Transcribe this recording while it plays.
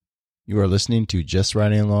You are listening to Just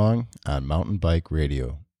Riding Along on Mountain Bike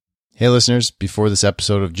Radio. Hey listeners, before this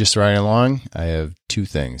episode of Just Riding Along, I have two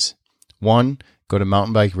things. One, go to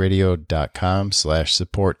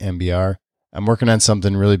mountainbikeradio.com/supportmbr. I'm working on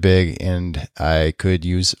something really big and I could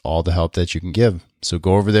use all the help that you can give. So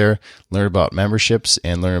go over there, learn about memberships,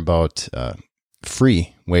 and learn about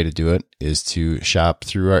free way to do it is to shop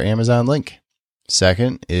through our Amazon link.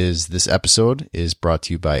 Second is this episode is brought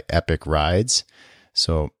to you by Epic Rides.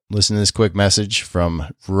 So listen to this quick message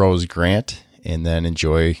from Rose Grant and then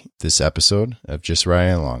enjoy this episode of Just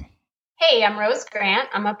Riding Along. Hey, I'm Rose Grant.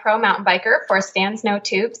 I'm a pro mountain biker for Stan's No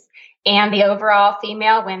Tubes and the overall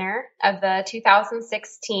female winner of the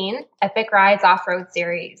 2016 Epic Rides Off-Road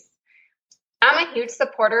Series. I'm a huge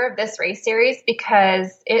supporter of this race series because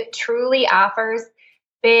it truly offers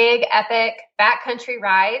big, epic backcountry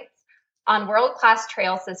rides on world-class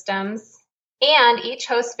trail systems, and each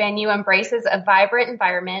host venue embraces a vibrant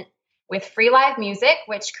environment with free live music,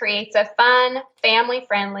 which creates a fun,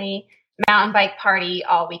 family-friendly mountain bike party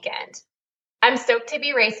all weekend. I'm stoked to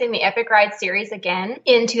be racing the Epic Ride Series again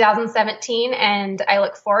in 2017, and I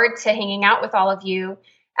look forward to hanging out with all of you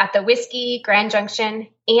at the Whiskey, Grand Junction,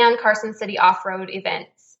 and Carson City off-road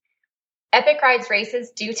events. Epic Rides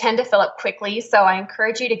races do tend to fill up quickly, so I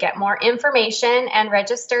encourage you to get more information and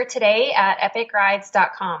register today at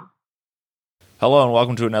epicrides.com. Hello and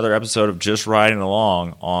welcome to another episode of Just Riding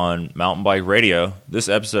Along on Mountain Bike Radio. This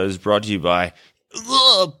episode is brought to you by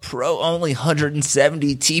Pro Only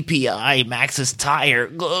 170 TPI Maxxis Tire.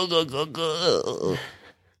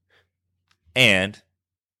 And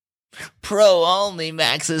Pro Only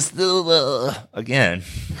Maxxis again.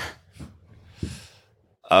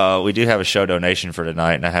 We do have a show donation for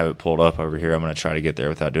tonight, and I have it pulled up over here. I'm going to try to get there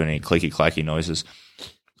without doing any clicky-clacky noises.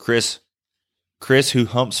 Chris who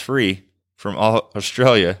humps free from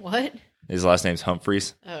Australia. What? His last name's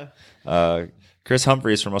Humphreys. Oh. Chris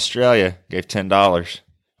Humphreys from Australia gave $10.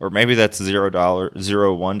 Or maybe that's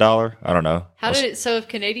 $1. I don't know. So if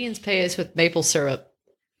Canadians pay us with maple syrup,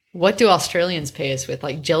 what do Australians pay us with?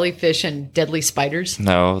 Like jellyfish and deadly spiders?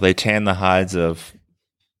 No, they tan the hides of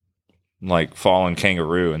like fallen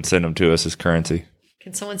kangaroo and send them to us as currency.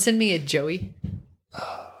 Can someone send me a Joey?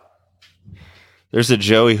 There's a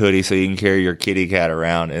Joey hoodie so you can carry your kitty cat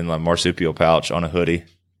around in a marsupial pouch on a hoodie.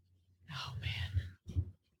 Oh, man.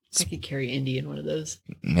 I could carry Indy in one of those.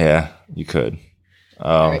 Yeah, you could.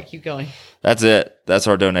 All right, keep going. That's it. That's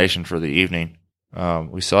our donation for the evening.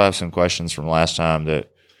 We still have some questions from last time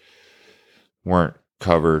that weren't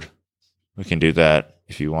covered. We can do that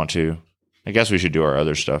if you want to. I guess we should do our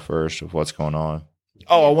other stuff first of what's going on.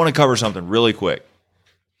 Oh, I want to cover something really quick.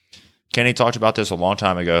 Kenny talked about this a long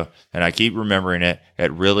time ago, and I keep remembering it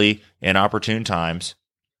at really inopportune times.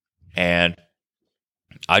 And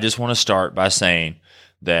I just want to start by saying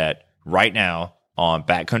that right now on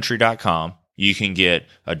backcountry.com, you can get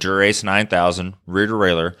a Dura-Ace 9000 rear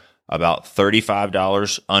derailleur about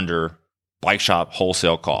 $35 under bike shop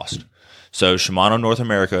wholesale cost. So Shimano North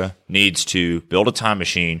America needs to build a time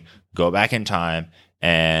machine, go back in time,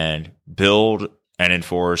 and build and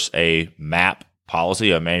enforce a MAP policy,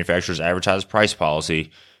 a manufacturer's advertised price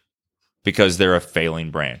policy, because they're a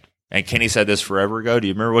failing brand. And Kenny said this forever ago. Do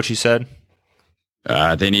you remember what she said?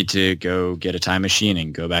 They need to go get a time machine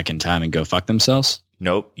and go back in time and go fuck themselves?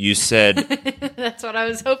 Nope. You said... That's what I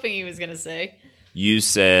was hoping he was going to say. You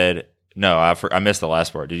said... No, I missed the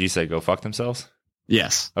last part. Did you say go fuck themselves?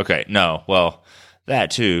 Yes. Okay. No. Well,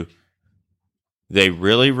 that too. They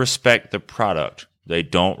really respect the product. They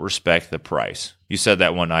don't respect the price. You said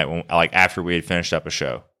that one night, after we had finished up a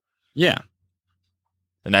show. Yeah.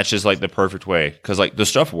 And that's just like the perfect way. Because the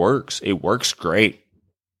stuff works. It works great.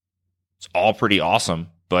 It's all pretty awesome.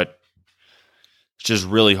 But it's just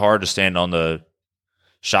really hard to stand on the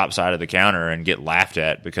shop side of the counter and get laughed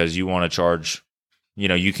at because you want to charge,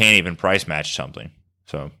 you can't even price match something.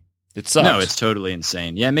 So it sucks. No, it's totally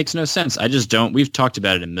insane. Yeah, it makes no sense. I just don't. We've talked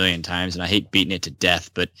about it a million times, and I hate beating it to death,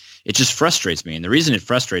 but it just frustrates me. And the reason it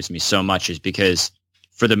frustrates me so much is because,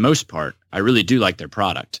 for the most part, I really do like their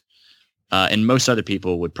product. And most other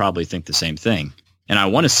people would probably think the same thing. And I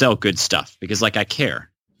want to sell good stuff because, I care.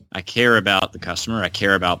 I care about the customer. I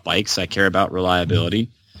care about bikes. I care about reliability.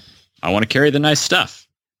 I want to carry the nice stuff.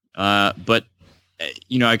 But,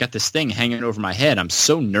 I got this thing hanging over my head. I'm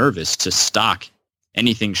so nervous to stock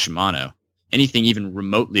anything Shimano, anything even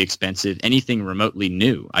remotely expensive, anything remotely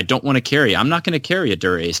new. I don't want to carry. I'm not going to carry a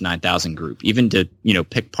Dura-Ace 9000 group, even to,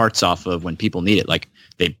 pick parts off of when people need it. Like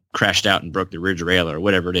they crashed out and broke the rear derailleur or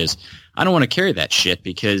whatever it is. I don't want to carry that shit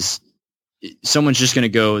because someone's just going to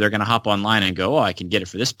go, they're going to hop online and go, oh, I can get it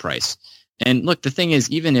for this price. And look, the thing is,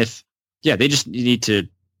 even if, they just need to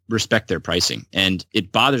respect their pricing. And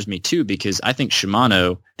it bothers me too, because I think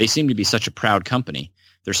Shimano, they seem to be such a proud company.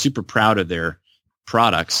 They're super proud of their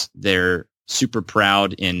products. They're super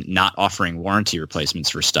proud in not offering warranty replacements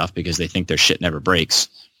for stuff because they think their shit never breaks.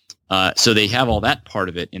 So they have all that part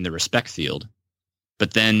of it in the respect field,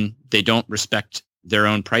 but then they don't respect their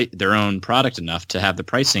own product enough to have the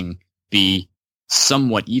pricing be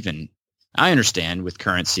somewhat even. I understand with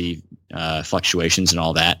currency fluctuations and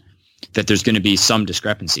all that there's going to be some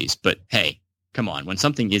discrepancies, but hey, come on. When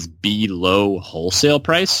something is below wholesale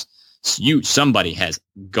price, somebody has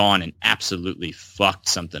gone and absolutely fucked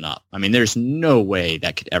something up. I mean, there's no way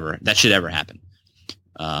that should ever happen.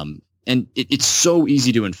 And it's so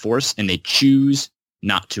easy to enforce, and they choose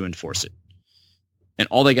not to enforce it. And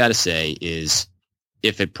all they got to say is,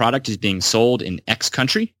 if a product is being sold in X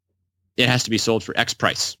country, it has to be sold for X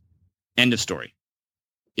price. End of story.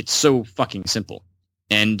 It's so fucking simple.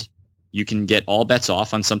 And you can get all bets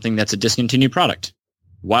off on something that's a discontinued product.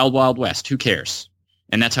 Wild, Wild West. Who cares?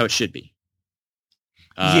 And that's how it should be.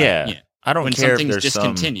 I don't when care if something's there's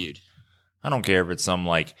discontinued. I don't care if it's some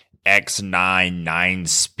like X9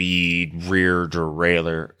 9-speed rear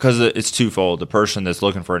derailleur, because it's twofold. The person that's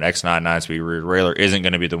looking for an X9 9-speed rear derailleur isn't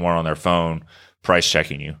going to be the one on their phone price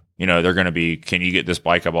checking you. You know, they're going to be, can you get this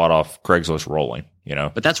bike I bought off Craigslist rolling? You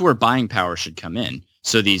know, but that's where buying power should come in.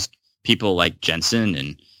 So these people like Jensen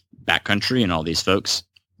and Backcountry and all these folks,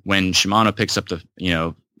 when Shimano picks up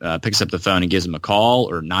the phone and gives them a call,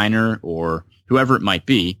 or Niner or whoever it might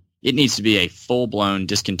be, it needs to be a full-blown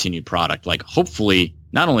discontinued product. Like, hopefully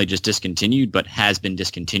not only just discontinued, but has been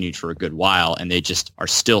discontinued for a good while, and they just are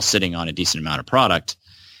still sitting on a decent amount of product.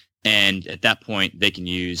 And at that point, they can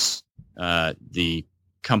use the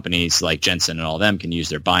companies like Jensen and all them can use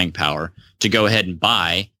their buying power to go ahead and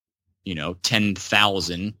buy,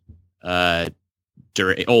 10,000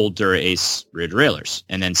 old Dura-Ace rear derailleurs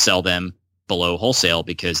and then sell them below wholesale,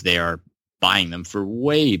 because they are buying them for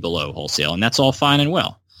way below wholesale. And that's all fine and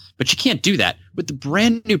well. But you can't do that with the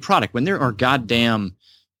brand new product when there are goddamn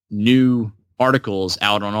new articles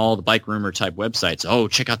out on all the bike rumor type websites. Oh,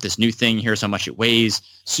 check out this new thing. Here's how much it weighs.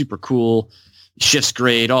 Super cool. Shifts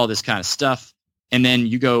great, all this kind of stuff. And then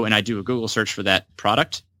you go and I do a Google search for that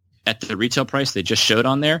product at the retail price they just showed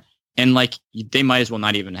on there. And like, they might as well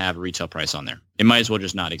not even have a retail price on there. It might as well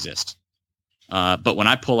just not exist. But when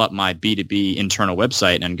I pull up my B2B internal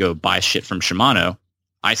website and go buy shit from Shimano,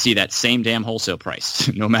 I see that same damn wholesale price,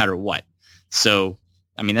 no matter what. So,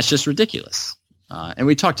 I mean, that's just ridiculous. And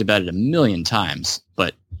we talked about it a million times,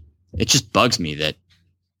 but it just bugs me that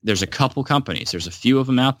there's a couple companies, there's a few of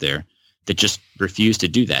them out there that just refuse to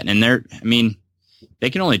do that. And they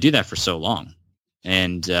can only do that for so long.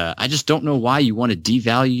 And I just don't know why you want to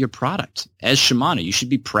devalue your product. As Shimano, you should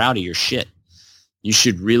be proud of your shit. You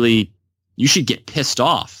should get pissed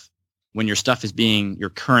off when your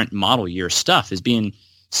current model year stuff is being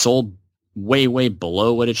sold way, way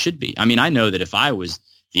below what it should be. I mean, I know that if I was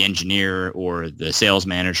the engineer or the sales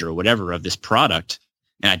manager or whatever of this product,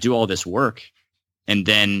 and I do all this work, and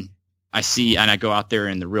then I go out there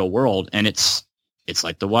in the real world, and it's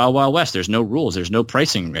like the Wild Wild West. There's no rules. There's no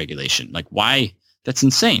pricing regulation. Like, why? That's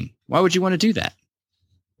insane. Why would you want to do that?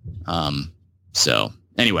 So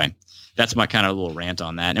anyway, that's my kind of little rant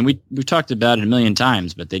on that. And we've talked about it a million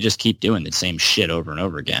times, but they just keep doing the same shit over and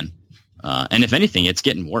over again. And if anything, it's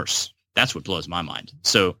getting worse. That's what blows my mind.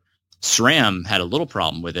 So SRAM had a little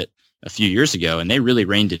problem with it a few years ago, and they really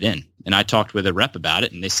reined it in. And I talked with a rep about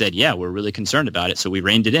it, and they said, yeah, we're really concerned about it. So we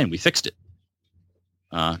reined it in. We fixed it.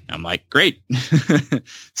 I'm like, great.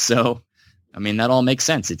 So, I mean, that all makes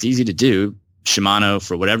sense. It's easy to do. Shimano,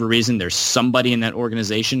 for whatever reason, there's somebody in that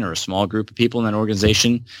organization or a small group of people in that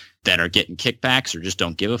organization that are getting kickbacks or just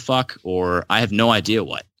don't give a fuck, or I have no idea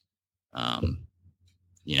what. And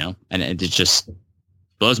it just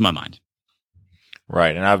blows my mind.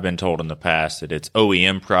 Right. And I've been told in the past that it's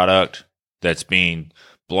OEM product that's being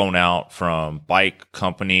blown out from bike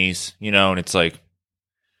companies, and it's like,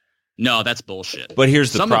 no, that's bullshit. But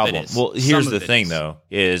here's the problem. Well, here's the thing, though,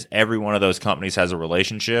 is every one of those companies has a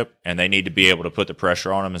relationship, and they need to be able to put the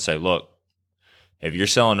pressure on them and say, look, if you're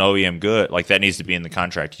selling OEM good, like that needs to be in the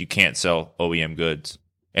contract. You can't sell OEM goods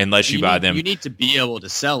unless you buy them. You need to be able to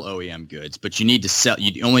sell OEM goods, but you need to sell.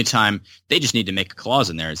 The only time they just need to make a clause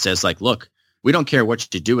in there. It says like, look, we don't care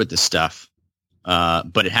what you do with this stuff,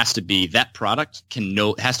 but it has to be that product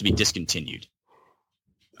has to be discontinued.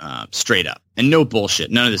 Straight up, and no bullshit.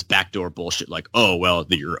 None of this backdoor bullshit like, oh, well,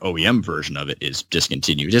 your OEM version of it is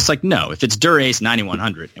discontinued. It's like, no, if it's Dura-Ace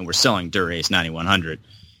 9100 and we're selling Dura-Ace 9100,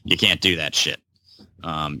 you can't do that shit.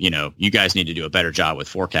 You guys need to do a better job with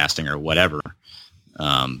forecasting or whatever.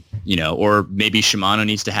 Or maybe Shimano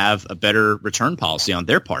needs to have a better return policy on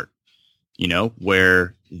their part,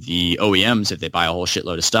 where the OEMs, if they buy a whole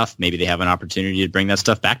shitload of stuff, maybe they have an opportunity to bring that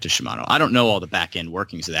stuff back to Shimano. I don't know all the back end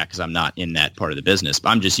workings of that because I'm not in that part of the business, but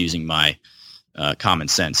I'm just using my common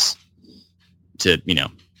sense to,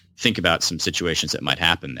 think about some situations that might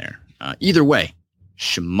happen there. Either way,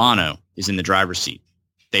 Shimano is in the driver's seat.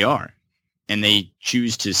 They are. And they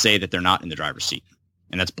choose to say that they're not in the driver's seat.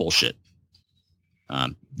 And that's bullshit.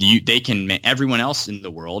 Everyone else in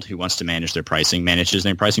the world who wants to manage their pricing manages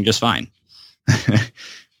their pricing just fine.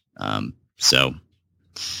 So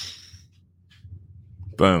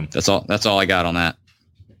boom. That's all I got on that.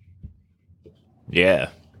 Yeah.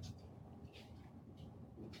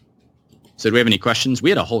 So do we have any questions? We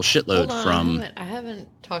had a whole shitload Hold on, from... I haven't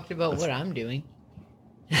talked about what I'm doing.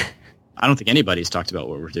 I don't think anybody's talked about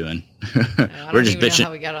what we're doing. We're just bitching.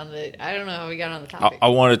 I don't know how we got on the topic. I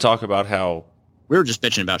want to talk about how... We were just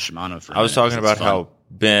bitching about Shimano for a I was minute, talking 'cause it's about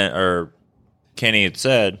fun. how Kenny had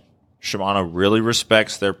said Shimano really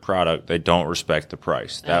respects their product. They don't respect the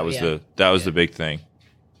price. That was the big thing.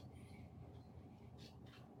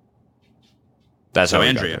 That's So how we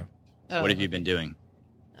got Andrea, there. what have you been doing?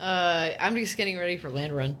 I'm just getting ready for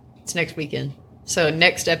Land Run. It's next weekend. So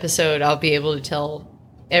next episode, I'll be able to tell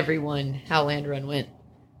everyone how Land Run went.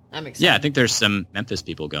 I'm excited. Yeah, I think there's some Memphis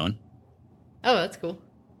people going. Oh, that's cool.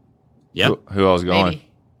 Yeah. Who else going?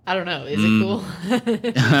 Maybe. I don't know. Is it cool?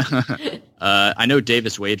 I know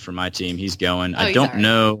Davis Wade from my team. He's going. I he's don't all right.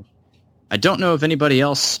 know. I don't know if anybody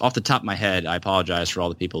else off the top of my head. I apologize for all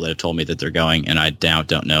the people that have told me that they're going, and I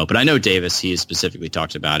don't know. But I know Davis. He has specifically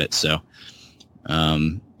talked about it, so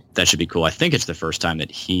that should be cool. I think it's the first time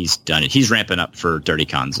that he's done it. He's ramping up for Dirty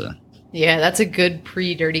Kanza. Yeah, that's a good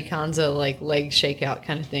pre-Dirty Kanza, like leg shakeout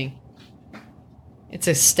kind of thing. It's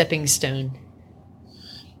a stepping stone.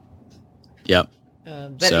 Yep.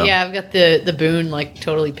 But yeah, I've got the Boone like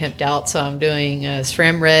totally pimped out. So I'm doing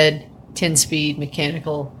SRAM Red, 10-speed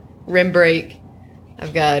mechanical rim brake.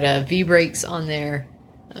 I've got V-brakes on there.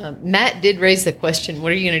 Matt did raise the question,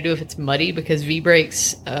 what are you going to do if it's muddy? Because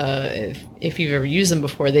V-brakes, if you've ever used them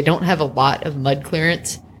before, they don't have a lot of mud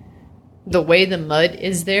clearance. The way the mud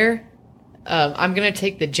is there, I'm going to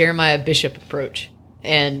take the Jeremiah Bishop approach.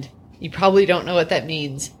 And you probably don't know what that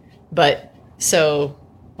means. But so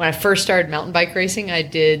when I first started mountain bike racing, I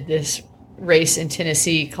did this race in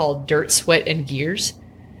Tennessee called Dirt, Sweat, and Gears.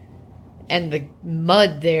 And the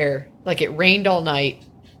mud there, like it rained all night.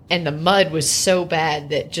 And the mud was so bad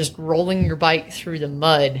that just rolling your bike through the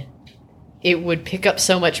mud, it would pick up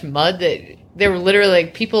so much mud that there were literally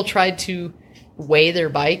like people tried to weigh their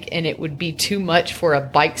bike and it would be too much for a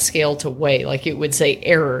bike scale to weigh. Like it would say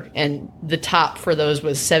error, and the top for those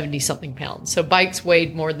was 70 something pounds. So bikes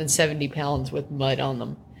weighed more than 70 pounds with mud on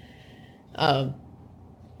them.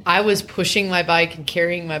 I was pushing my bike and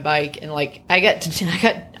carrying my bike, and like I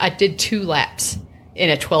did 2 laps in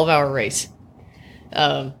a 12-hour race.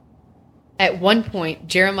 At one point,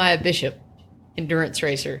 Jeremiah Bishop, endurance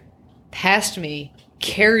racer, passed me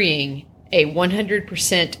carrying a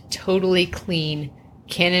 100% totally clean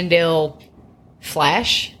Cannondale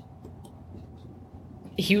Flash.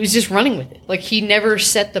 He was just running with it. Like, he never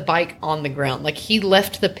set the bike on the ground. Like, he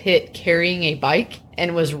left the pit carrying a bike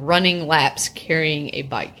and was running laps carrying a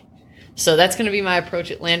bike. So that's going to be my approach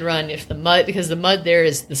at Land Run. Because the mud there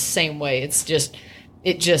is the same way.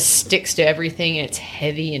 It just sticks to everything, and it's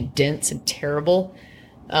heavy and dense and terrible.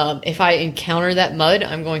 If I encounter that mud,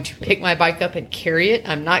 I'm going to pick my bike up and carry it.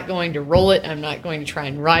 I'm not going to roll it. I'm not going to try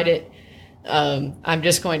and ride it. I'm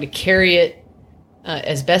just going to carry it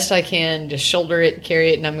as best I can, just shoulder it,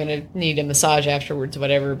 carry it, and I'm going to need a massage afterwards,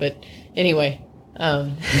 whatever. But anyway,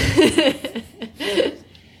 I'm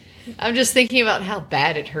just thinking about how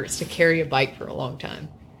bad it hurts to carry a bike for a long time,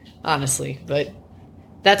 honestly. But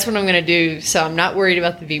that's what I'm going to do, so I'm not worried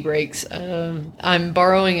about the V-brakes. I'm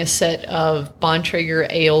borrowing a set of Bontrager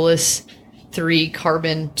Aeolus 3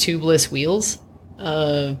 carbon tubeless wheels.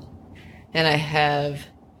 And I have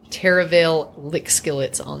Terravale lick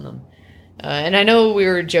skillets on them. And I know we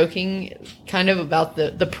were joking kind of about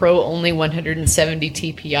the Pro only 170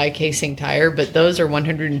 TPI casing tire, but those are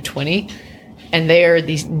 120. And they are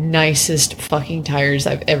the nicest fucking tires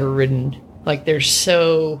I've ever ridden. Like, they're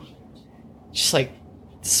so just like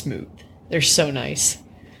smooth. They're so nice.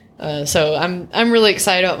 So I'm really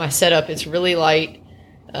excited about my setup. It's really light.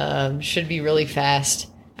 Should be really fast.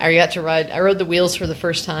 I rode the wheels for the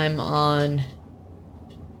first time on,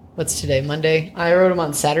 what's today, Monday? I rode them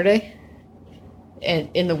on Saturday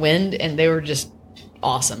and in the wind, and they were just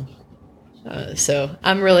awesome. So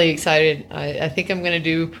I'm really excited. I think I'm going to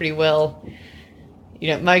do pretty well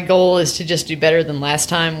my goal is to just do better than last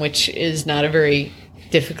time, which is not a very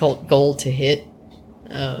difficult goal to hit.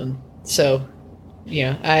 So,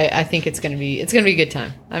 I think it's gonna be a good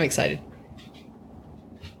time. I'm excited.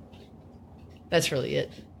 That's really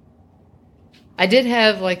it. I did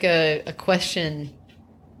have like a question,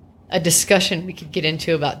 a discussion we could get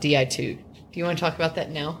into about DI2. Do you want to talk about that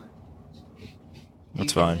now?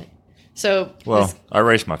 That's fine. So, I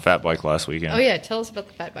raced my fat bike last weekend. Oh yeah, tell us about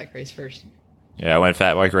the fat bike race first. Yeah, I went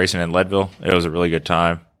fat bike racing in Leadville. It was a really good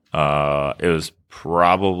time. It was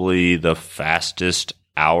probably the fastest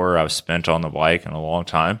hour I've spent on the bike in a long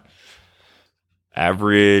time.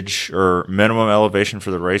 Average or minimum elevation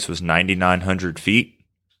for the race was 9,900 feet.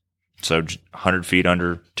 So 100 feet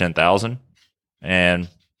under 10,000. And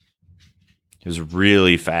it was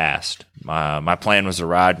really fast. My plan was to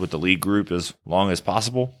ride with the lead group as long as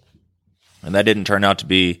possible. And that didn't turn out to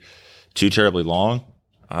be too terribly long.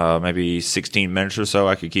 Maybe 16 minutes or so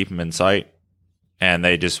I could keep them in sight. And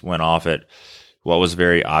they just went off at what was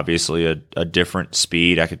very obviously a different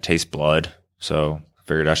speed. I could taste blood. So I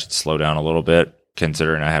figured I should slow down a little bit,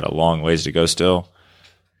 considering I had a long ways to go still.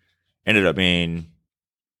 Ended up being,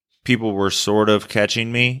 people were sort of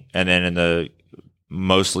catching me. And then in the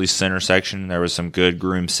mostly center section, there was some good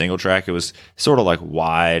groomed single track. It was sort of like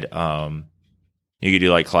wide. You could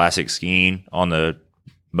do like classic skiing on the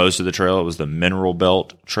most of the trail. It was the Mineral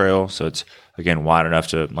Belt Trail. So it's, again, wide enough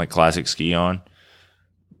to like classic ski on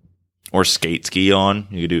or skate ski on.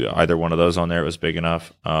 You could do either one of those on there. It was big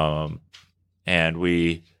enough. And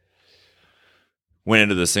we went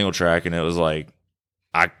into the single track, and it was like,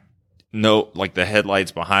 the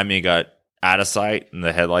headlights behind me got out of sight, and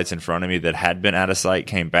the headlights in front of me that had been out of sight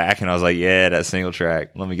came back, and I was like, yeah, that single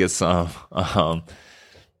track, let me get some.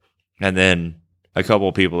 And then a couple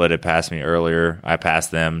of people that had passed me earlier, I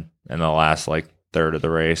passed them in the last third of the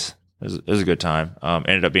race. It was a good time.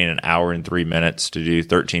 Ended up being an hour and 3 minutes to do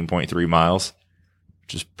 13.3 miles,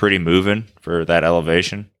 which is pretty moving for that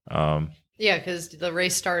elevation. Yeah, because the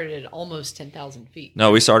race started at almost 10,000 feet.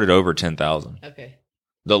 No, we started over 10,000. Okay.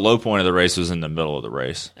 The low point of the race was in the middle of the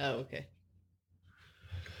race. Oh, okay.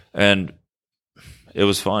 And it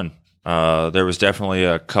was fun. There was definitely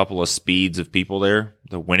a couple of speeds of people there.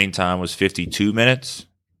 The winning time was 52 minutes.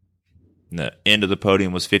 And the end of the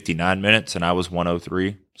podium was 59 minutes, and I was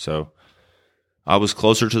 103. So I was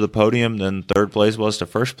closer to the podium than third place was to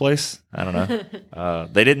first place. I don't know.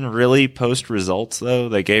 They didn't really post results, though.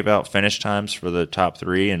 They gave out finish times for the top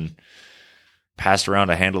three and passed around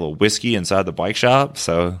a handle of whiskey inside the bike shop.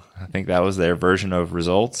 So I think that was their version of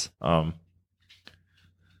results. Yeah,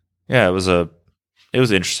 it was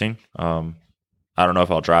interesting. I don't know if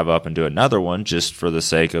I'll drive up and do another one just for the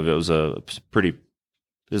sake of it was a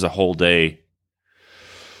whole day.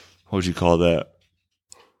 What would you call that?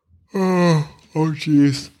 Oh,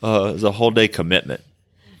 jeez. It was a whole day commitment.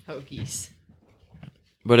 Oh, geez.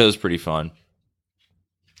 But it was pretty fun.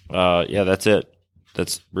 Yeah, that's it.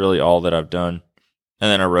 That's really all that I've done. And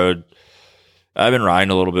then I've been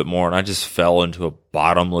riding a little bit more, and I just fell into a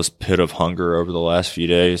bottomless pit of hunger over the last few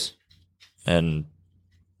days. And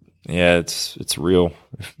yeah, it's real.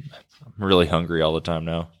 I'm really hungry all the time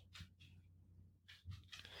now.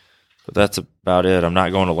 But that's about it. I'm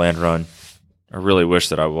not going to Land Run. I really wish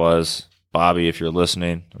that I was. Bobby, if you're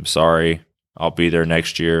listening, I'm sorry. I'll be there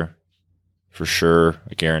next year for sure.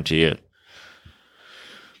 I guarantee it.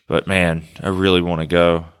 But man, I really want to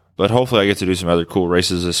go. But hopefully I get to do some other cool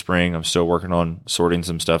races this spring. I'm still working on sorting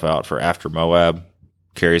some stuff out for after Moab.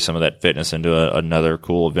 Carry some of that fitness into another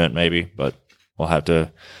cool event maybe, but I'll have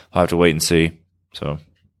to wait and see. So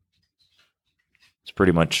it's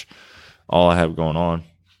pretty much all I have going on.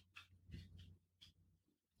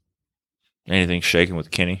 Anything shaking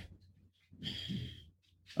with Kenny?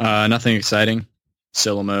 Nothing exciting.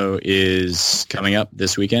 Silamo is coming up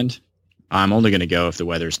this weekend. I'm only going to go if the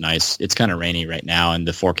weather's nice. It's kind of rainy right now, and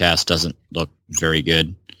the forecast doesn't look very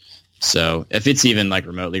good. So if it's even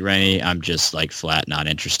remotely rainy, I'm just flat not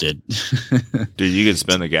interested. Dude, you can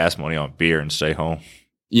spend the gas money on beer and stay home.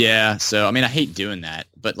 Yeah. So, I hate doing that,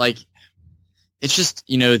 but it's just,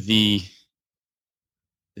 the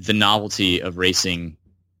novelty of racing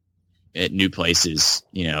at new places.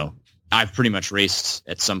 I've pretty much raced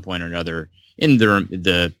at some point or another in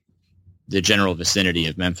the general vicinity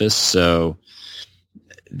of Memphis. So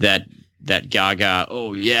that gaga,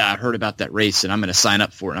 oh yeah, I heard about that race and I'm going to sign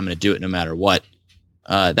up for it and I'm going to do it no matter what.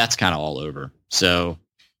 That's kind of all over. So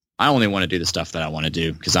I only want to do the stuff that I want to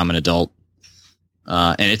do because I'm an adult.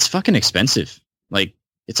 And it's fucking expensive.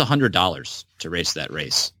 It's $100 to race that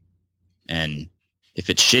race. And if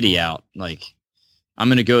it's shitty out, I'm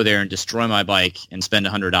going to go there and destroy my bike and spend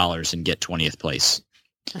 $100 and get 20th place.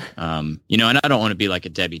 And I don't want to be like a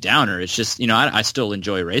Debbie Downer. It's just, I still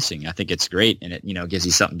enjoy racing. I think it's great, and it, gives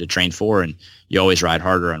you something to train for, and you always ride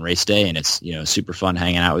harder on race day, and it's, super fun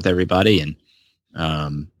hanging out with everybody. And,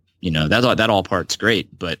 that all part's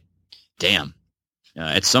great, but damn,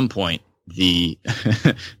 at some point the,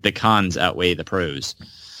 the cons outweigh the pros.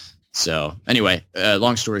 So anyway,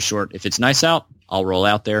 long story short, if it's nice out, I'll roll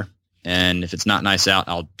out there. And if it's not nice out,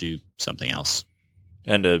 I'll do something else.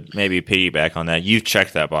 And to maybe piggyback on that, you've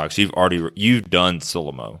checked that box. You've done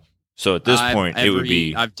Silamo. So at this point, it would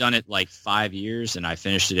be... I've done it like 5 years, and I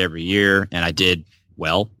finished it every year, and I did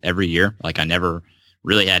well every year. Like, I never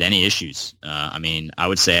really had any issues. I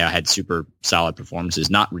would say I had super solid performances,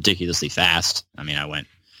 not ridiculously fast. I went,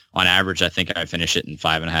 on average, I think I finished it in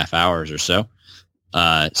 5.5 hours or so.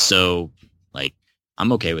 So, like,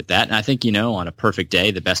 I'm okay with that. And I think, on a perfect day,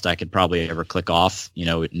 the best I could probably ever click off,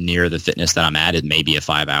 near the fitness that I'm at is maybe a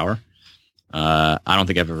 5 hour. I don't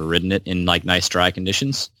think I've ever ridden it in like nice dry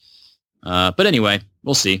conditions. But anyway,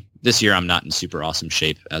 we'll see. This year I'm not in super awesome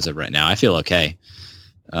shape as of right now. I feel okay.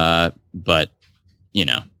 But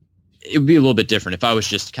it would be a little bit different if I was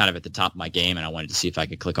just kind of at the top of my game and I wanted to see if I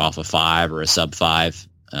could click off a 5 or a sub 5.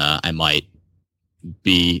 I might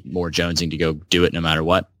be more jonesing to go do it no matter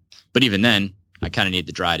what. But even then, I kind of need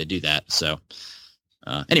the dry to do that. So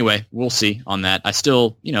anyway, we'll see on that. I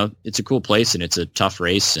still, it's a cool place and it's a tough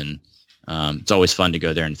race, and it's always fun to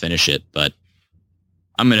go there and finish it. But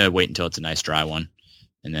I'm going to wait until it's a nice dry one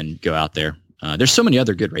and then go out there. There's so many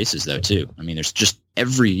other good races though too. There's just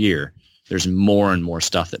every year there's more and more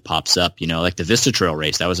stuff that pops up, like the Vista Trail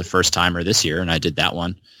race. That was a first timer this year, and I did that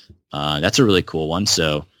one. That's a really cool one.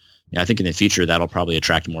 So I think in the future that'll probably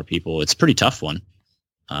attract more people. It's a pretty tough one,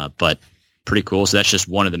 but pretty cool. So that's just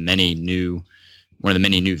one of the many new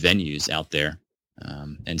venues out there.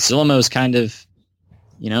 And Silamo is kind of,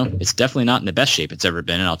 it's definitely not in the best shape it's ever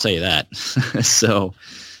been, and I'll tell you that. So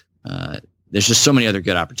there's just so many other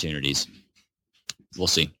good opportunities. We'll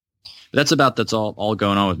see. But that's all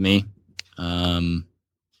going on with me.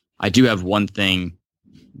 I do have one thing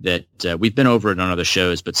that we've been over it on other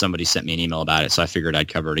shows, but somebody sent me an email about it, so I figured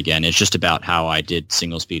I'd cover it again. It's just about how I did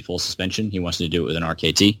single speed full suspension. He wants me to do it with an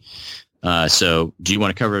RKT. So do you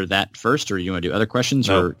want to cover that first, or do you want to do other questions?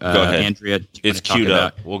 No, or go ahead. Andrea? It's queued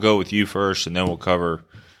up. We'll go with you first, and then we'll cover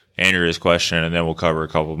Andrea's question, and then we'll cover a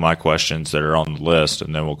couple of my questions that are on the list,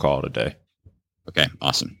 and then we'll call it a day. Okay,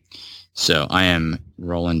 awesome. So I am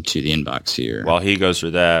rolling to the inbox here. While he goes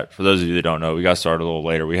through that, for those of you that don't know, we got started a little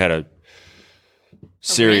later. We had a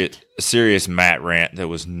serious Matt rant that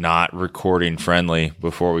was not recording friendly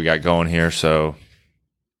before we got going here, so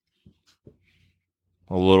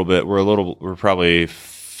we're probably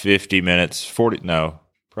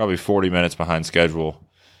 40 minutes behind schedule,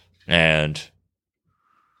 and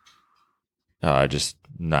just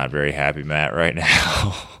not very happy Matt right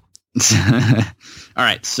now. All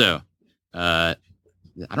right, so I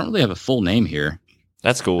don't really have a full name here.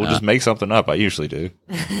 That's cool. We'll just make something up. I usually do.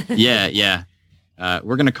 Yeah.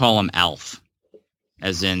 We're gonna call him Alf,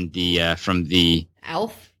 as in the from the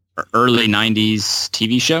Alf, early '90s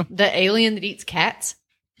TV show. the alien that eats cats.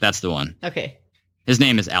 That's the one. Okay. His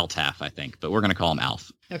name is Altaf, I think, but we're gonna call him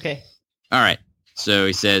Alf. Okay. All right. So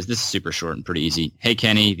he says, this is super short and pretty easy. Hey,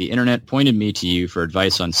 Kenny, the internet pointed me to you for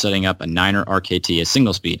advice on setting up a Niner RKT as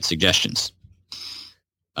single speed. Suggestions?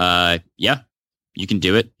 Yeah, you can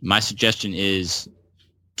do it. My suggestion is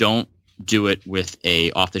don't do it with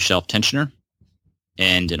a off-the-shelf tensioner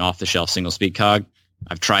and an off-the-shelf single speed cog.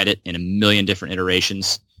 I've tried it in a million different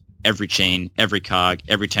iterations, every chain, every cog,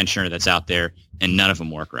 every tensioner that's out there, and none of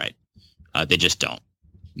them work right. They just don't.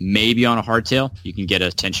 Maybe on a hardtail, you can get a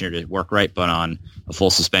tensioner to work right, but on a full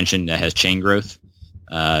suspension that has chain growth,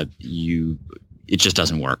 it just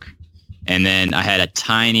doesn't work. And then I had a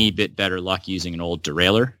tiny bit better luck using an old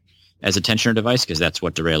derailleur as a tensioner device, because that's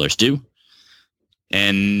what derailleurs do.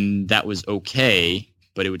 And that was okay,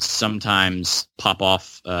 but it would sometimes pop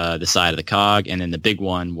off the side of the cog, and then the big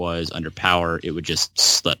one was under power. It would just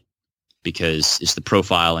slip because it's the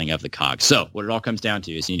profiling of the cog. So what it all comes down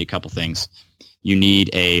to is you need a couple things. You need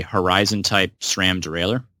a horizon-type SRAM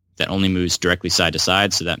derailleur that only moves directly side to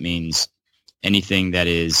side, so that means anything that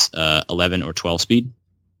is 11 or 12 speed.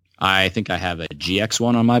 I think I have a GX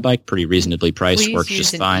one on my bike, pretty reasonably priced, Please works use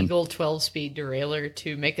just an fine. Eagle 12-speed derailleur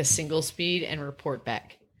to make a single speed and report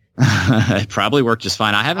back. It probably worked just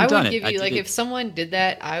fine. I haven't done it. If someone did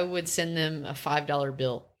that, I would send them a $5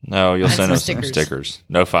 bill. No, you'll And send some us some stickers.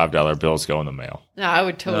 No $5 bills go in the mail. No, I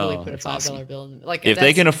would totally Oh, put a that's $5 awesome. bill in. Like If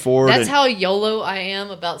they can afford, That's how YOLO I am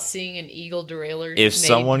about seeing an Eagle derailleur. if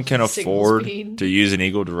someone can single afford speed. to use an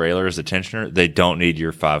Eagle derailleur as a tensioner, they don't need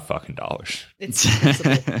your $5. It's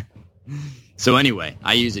sensible. So anyway,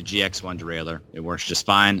 I use a GX1 derailleur. It works just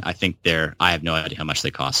fine. I think I have no idea how much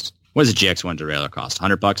they cost. What does a GX1 derailleur cost?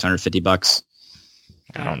 $100, $150?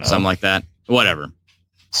 I don't know. Something like that. Whatever.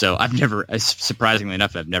 So surprisingly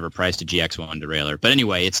enough, I've never priced a GX1 derailleur. But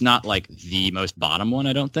anyway, it's not like the most bottom one,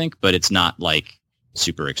 I don't think, but it's not like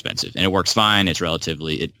super expensive. And it works fine. It's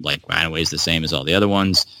relatively, it like kind of weighs the same as all the other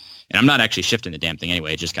ones. And I'm not actually shifting the damn thing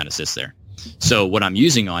anyway. It just kind of sits there. So what I'm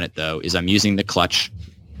using on it, though, is I'm using the clutch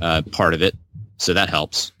part of it. So that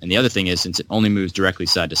helps. And the other thing is, since it only moves directly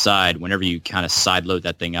side to side, whenever you kind of side load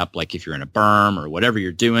that thing up, like if you're in a berm or whatever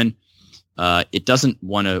you're doing, it doesn't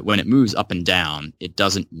want to, when it moves up and down, it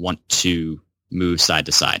doesn't want to move side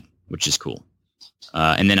to side, which is cool.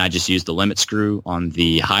 And then I just use the limit screw on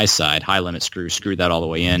the high side, high limit screw that all the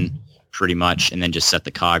way in pretty much, and then just set the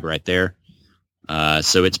cog right there.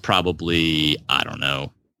 So it's probably, I don't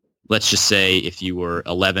know, let's just say if you were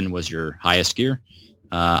 11 was your highest gear,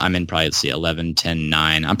 I'm in probably, let's see, 11, 10,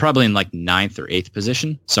 9. I'm probably in like 9th or 8th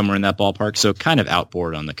position, somewhere in that ballpark. So kind of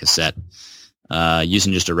outboard on the cassette.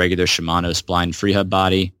 Using just a regular Shimano spline free hub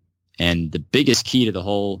body. And the biggest key to the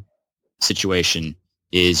whole situation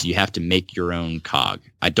is you have to make your own cog.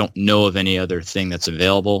 I don't know of any other thing that's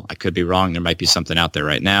available. I could be wrong. There might be something out there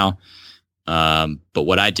right now. But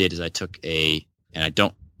what I did is I took and I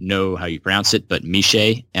don't know how you pronounce it, but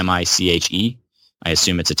Miche, M-I-C-H-E. I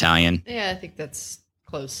assume it's Italian. Yeah, I think that's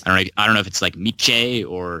close. I don't know if it's like Miche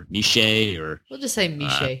or Miche or We'll just say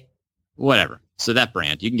Miche. whatever. So that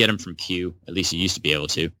brand, you can get them from Q. At least you used to be able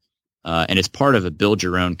to. And it's part of a build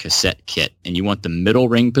your own cassette kit. And you want the middle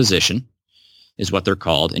ring position is what they're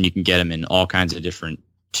called. And you can get them in all kinds of different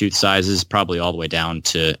tooth sizes, probably all the way down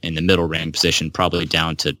to, in the middle ring position, probably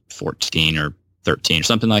down to 14 or 13 or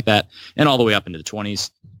something like that. And all the way up into the 20s.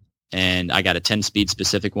 And I got a 10-speed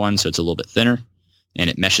specific one, so it's a little bit thinner. And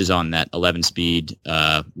it meshes on that 11-speed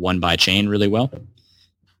 1x chain really well.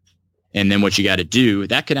 And then what you got to do,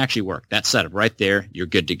 that can actually work. That setup right there, you're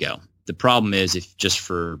good to go. The problem is, if just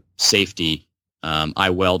for safety, I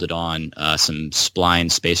welded on some spline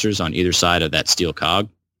spacers on either side of that steel cog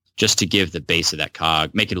just to give the base of that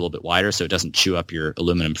cog, make it a little bit wider so it doesn't chew up your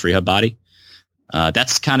aluminum free hub body.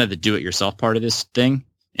 That's kind of the do-it-yourself part of this thing.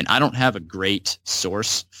 And I don't have a great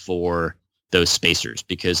source for those spacers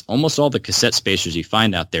because almost all the cassette spacers you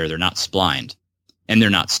find out there, they're not splined and they're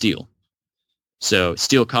not steel. So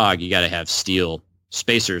steel cog, you got to have steel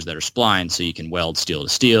spacers that are splined so you can weld steel to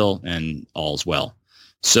steel and all's well.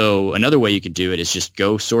 So another way you could do it is just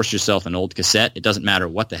go source yourself an old cassette. It doesn't matter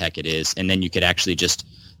what the heck it is. And then you could actually just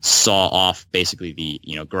saw off basically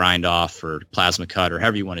the, grind off or plasma cut or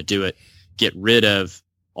however you want to do it. Get rid of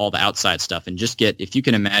all the outside stuff and just if you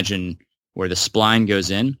can imagine where the spline goes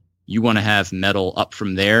in, you want to have metal up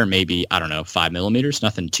from there, maybe, 5 millimeters,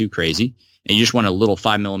 nothing too crazy. And you just want a little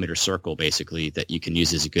 5 millimeter circle, basically, that you can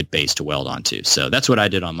use as a good base to weld onto. So that's what I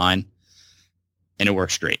did on mine, and it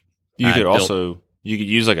works great. You could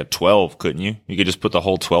use like a 12, couldn't you? You could just put the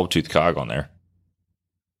whole 12-tooth cog on there.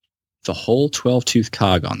 The whole 12-tooth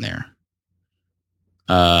cog on there.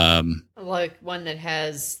 Like one that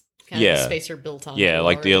has kind of a spacer built on it. Yeah,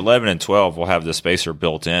 like the 11 and 12 will have the spacer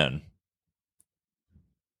built in.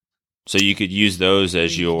 So you could use those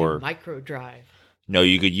as your micro drive. No,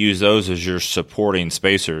 you could use those as your supporting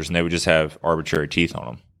spacers, and they would just have arbitrary teeth on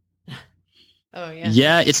them. Oh, yeah.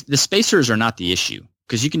 Yeah, the spacers are not the issue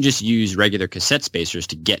because you can just use regular cassette spacers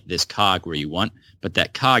to get this cog where you want, but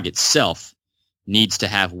that cog itself needs to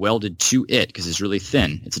have welded to it because it's really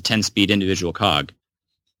thin. It's a 10-speed individual cog,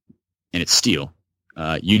 and it's steel.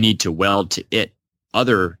 You need to weld to it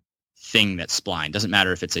other thing that's spline. Doesn't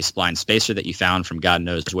matter if it's a spline spacer that you found from God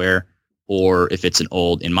knows where, or if it's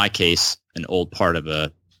in my case, an old part of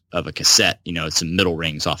a cassette. It's some middle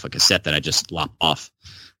rings off a cassette that I just lopped off.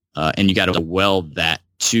 And you got to weld that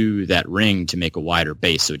to that ring to make a wider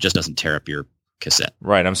base so it just doesn't tear up your cassette.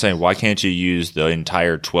 Right. I'm saying, why can't you use the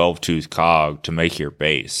entire 12-tooth cog to make your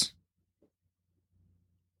base?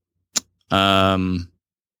 Yeah,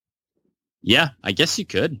 I guess you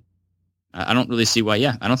could. I don't really see why.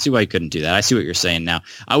 Yeah, I don't see why you couldn't do that. I see what you're saying now.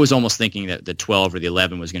 I was almost thinking that the 12 or the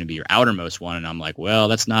 11 was going to be your outermost one. And I'm like, well,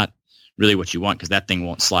 that's not really what you want because that thing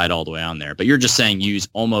won't slide all the way on there. But you're just saying use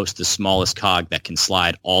almost the smallest cog that can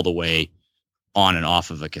slide all the way on and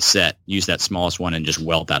off of a cassette. Use that smallest one and just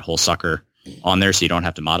weld that whole sucker on there so you don't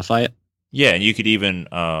have to modify it. Yeah, and you could even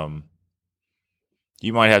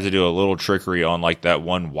You might have to do a little trickery on like that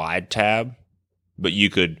one wide tab, but you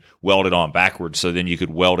could weld it on backwards. So then you could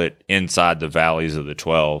weld it inside the valleys of the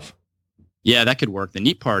 12. Yeah, that could work. The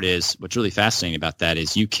neat part is, what's really fascinating about that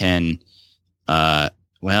is you can, so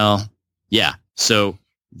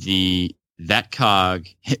that cog,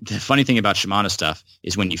 the funny thing about Shimano stuff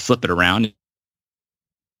is when you flip it around.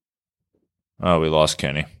 Oh, we lost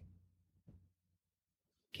Kenny.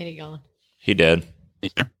 Kenny gone. He did.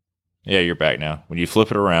 Yeah, you're back now. When you flip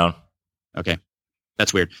it around. Okay.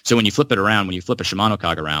 That's weird. So when you flip it around, when you flip a Shimano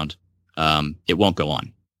cog around, it won't go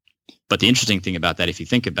on. But the interesting thing about that, if you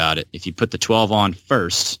think about it, if you put the 12 on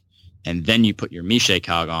first and then you put your Miche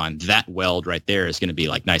cog on, that weld right there is going to be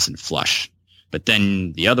like nice and flush. But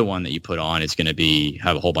then the other one that you put on is going to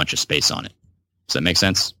have a whole bunch of space on it. Does that make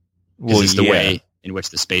sense? Because it's the way in which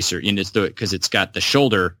the spacer, because it's got the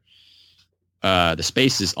shoulder, the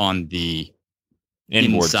space is on the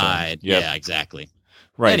inside. Yep. Yeah, exactly.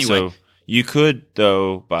 Right. Anyway. So you could,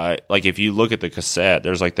 though, like if you look at the cassette,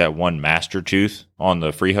 there's like that one master tooth on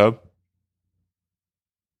the free hub.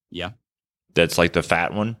 Yeah. That's like the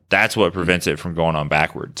fat one. That's what prevents it from going on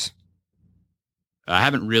backwards. I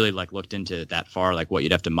haven't really looked into it that far, like what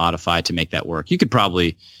you'd have to modify to make that work. You could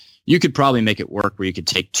probably make it work where you could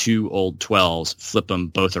take two old 12s, flip them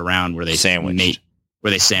both around where they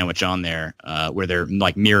sandwich on there, where they're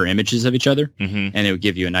like mirror images of each other, and it would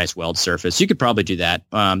give you a nice weld surface. You could probably do that.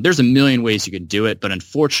 There's a million ways you could do it, but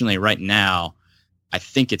unfortunately right now, I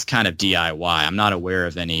think it's kind of DIY. I'm not aware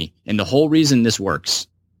of any. And the whole reason this works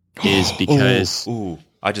is because...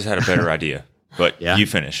 I just had a better idea, but you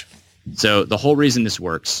finish. So the whole reason this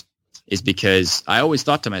works is because I always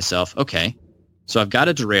thought to myself, okay, so I've got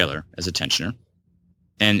a derailleur as a tensioner.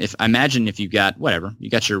 And if you got you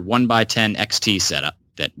got your 1x10 XT setup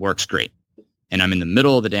that works great. And I'm in the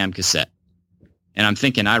middle of the damn cassette. And I'm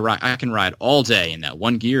thinking I can ride all day in that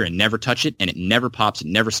one gear and never touch it. And it never pops. It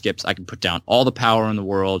never skips. I can put down all the power in the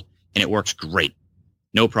world and it works great.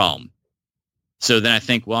 No problem. So then I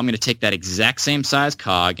think, well, I'm going to take that exact same size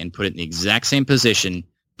cog and put it in the exact same position,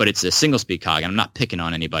 but it's a single speed cog. And I'm not picking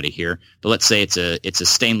on anybody here, but let's say it's a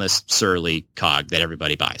stainless Surly cog that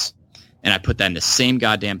everybody buys. And I put that in the same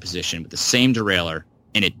goddamn position with the same derailleur,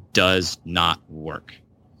 and it does not work.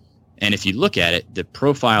 And if you look at it, the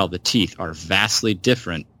profile of the teeth are vastly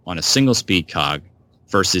different on a single speed cog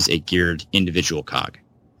versus a geared individual cog.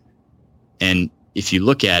 And if you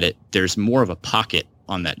look at it, there's more of a pocket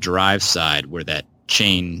on that drive side where that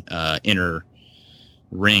chain inner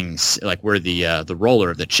rings, like where the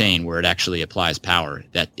roller of the chain where it actually applies power,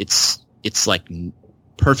 that it's like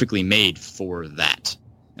perfectly made for that.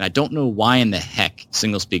 And I don't know why in the heck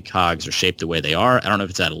single speed cogs are shaped the way they are. I don't know if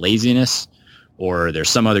it's out of laziness or there's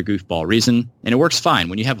some other goofball reason. And it works fine.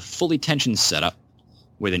 When you have a fully tensioned setup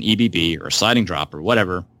with an EBB or a sliding drop or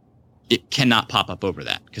whatever, it cannot pop up over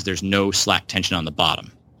that because there's no slack tension on the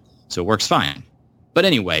bottom. So it works fine. But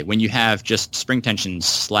anyway, when you have just spring tension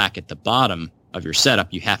slack at the bottom of your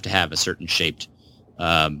setup, you have to have a certain shaped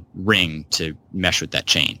ring to mesh with that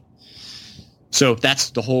chain. So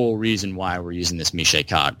that's the whole reason why we're using this Miche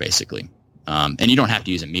cog, basically. And you don't have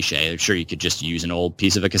to use a Miche. I'm sure you could just use an old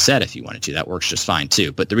piece of a cassette if you wanted to. That works just fine,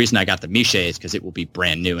 too. But the reason I got the Miche is because it will be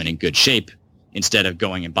brand new and in good shape instead of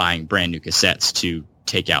going and buying brand new cassettes to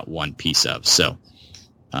take out one piece of. So,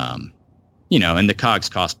 and the cogs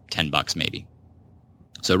cost $10 maybe.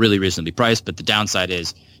 So really reasonably priced, but the downside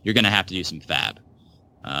is you're going to have to do some fab.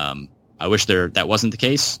 I wish that wasn't the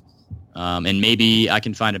case. And maybe I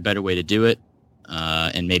can find a better way to do it.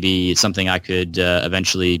 And maybe it's something I could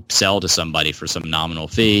eventually sell to somebody for some nominal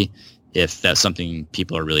fee if that's something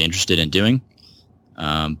people are really interested in doing.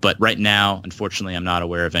 But right now, unfortunately, I'm not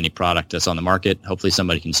aware of any product that's on the market. Hopefully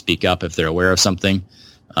somebody can speak up if they're aware of something.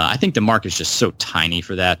 I think the market's just so tiny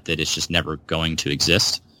for that it's just never going to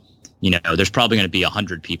exist. There's probably going to be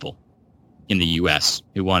 100 people in the U.S.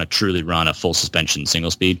 who want to truly run a full suspension single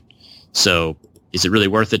speed. So is it really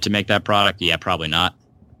worth it to make that product? Yeah, probably not.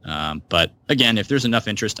 But again, if there's enough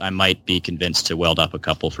interest, I might be convinced to weld up a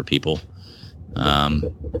couple for people.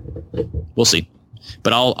 We'll see.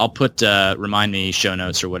 But I'll put, remind me, show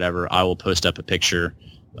notes or whatever. I will post up a picture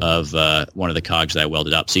of one of the cogs that I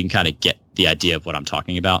welded up so you can kind of get the idea of what I'm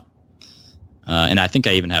talking about. And I think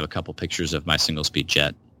I even have a couple pictures of my single speed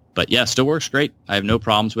jet. But yeah, still works great. I have no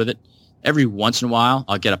problems with it. Every once in a while,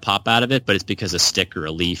 I'll get a pop out of it, but it's because a stick or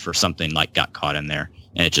a leaf or something got caught in there.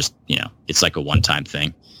 And it just, it's like a one-time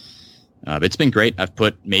thing. But it's been great. I've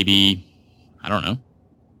put maybe,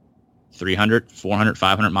 300, 400,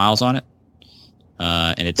 500 miles on it.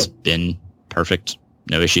 And it's been perfect.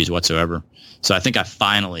 No issues whatsoever. So I think I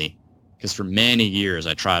finally because for many years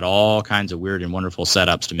I tried all kinds of weird and wonderful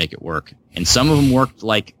setups to make it work, and some of them worked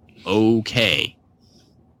like okay.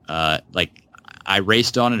 Like I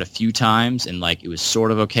raced on it a few times and like it was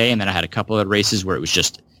sort of okay, and then I had a couple of races where it was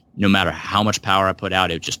just no matter how much power I put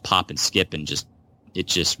out, it would just pop and skip and it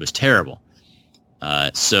just was terrible.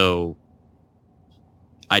 So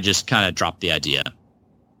I just kind of dropped the idea,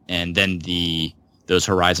 and then those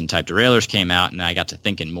Horizon type derailleurs came out, and I got to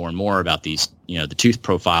thinking more and more about these, the tooth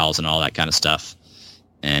profiles and all that kind of stuff.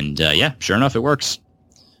 And yeah, sure enough, it works.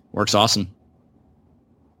 Works awesome.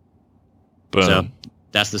 Boom. So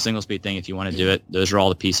that's the single speed thing. If you want to do it, those are all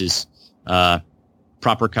the pieces.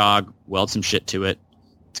 Proper cog, weld some shit to it.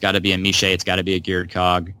 It's got to be a Miche. It's got to be a geared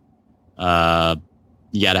cog.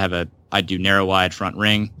 You got to have I'd do narrow wide front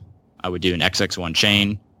ring. I would do an XX1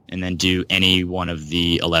 chain, and then do any one of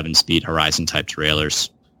the 11-speed Horizon type derailleurs.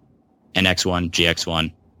 NX1,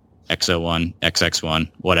 GX1, XO1,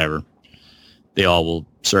 XX1, whatever. They all will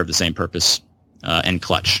serve the same purpose. And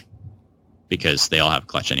clutch, because they all have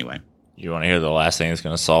clutch anyway. You want to hear the last thing that's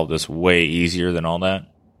going to solve this way easier than all that?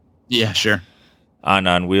 Yeah, sure.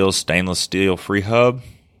 I-9 wheels, stainless steel, free hub.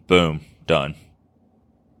 Boom. Done.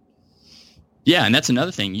 Yeah, and that's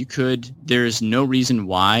another thing. There's no reason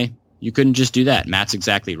why you couldn't just do that. Matt's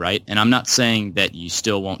exactly right. And I'm not saying that you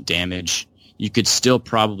still won't damage. You could still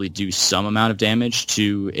probably do some amount of damage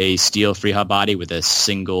to a steel free hub body with a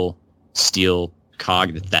single steel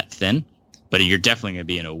cog that's that thin. But you're definitely going to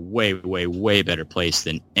be in a way, way, way better place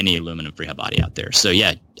than any aluminum free hub body out there. So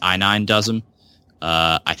yeah, i9 does them.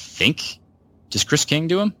 I think. Does Chris King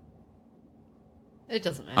do them? It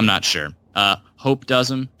doesn't matter. I'm not sure. Hope does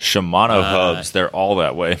them. Shimano hubs, they're all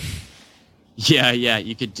that way. Yeah,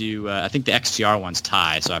 you could do. I think the XTR one's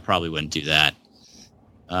tie, so I probably wouldn't do that.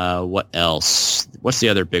 What else? What's the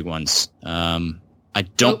other big ones? I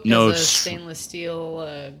don't Hope know. has a stainless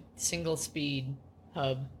steel single speed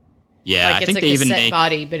hub. Yeah, like I think it's a they even cassette make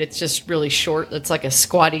body, but it's just really short. It's like a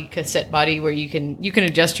squatty cassette body where you can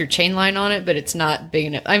adjust your chain line on it, but it's not big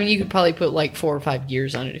enough. I mean, you could probably put like 4 or 5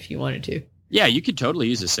 gears on it if you wanted to. Yeah, you could totally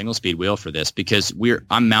use a single speed wheel for this because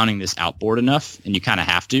I'm mounting this outboard enough, and you kind of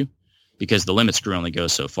have to because the limit screw only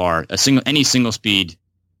goes so far. Any single speed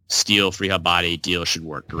steel free hub body deal should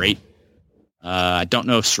work great. I don't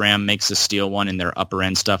know if SRAM makes a steel one in their upper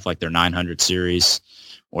end stuff like their 900 series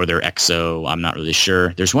or their XO. I'm not really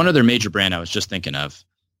sure. There's one other major brand I was just thinking of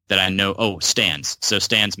that I know. Oh, Stans. So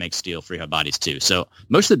Stans makes steel free hub bodies too. So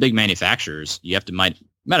most of the big manufacturers, you might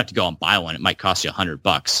have to go and buy one. It might cost you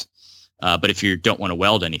 $100. But if you don't want to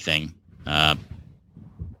weld anything and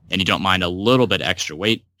you don't mind a little bit extra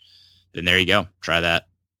weight, then there you go. Try that.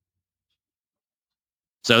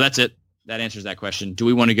 So that's it. That answers that question. Do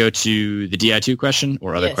we want to go to the Di2 question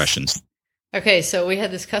or other questions? Okay, so we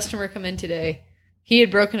had this customer come in today. He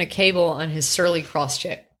had broken a cable on his Surly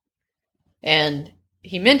Crosscheck. And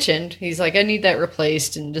he mentioned, he's like, I need that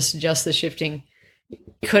replaced and just adjust the shifting.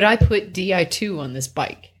 Could I put Di2 on this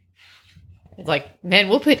bike? It's like, man,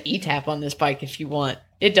 we'll put ETAP on this bike if you want.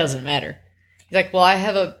 It doesn't matter. He's like, well, I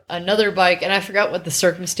have another bike, and I forgot what the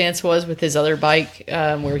circumstance was with his other bike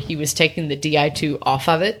where he was taking the Di2 off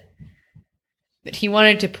of it. But he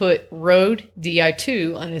wanted to put Road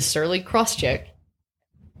Di2 on his Surly Crosscheck.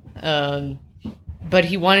 But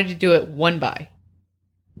he wanted to do it one by.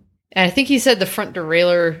 And I think he said the front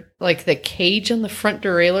derailleur, like the cage on the front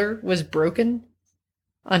derailleur was broken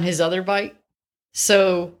on his other bike.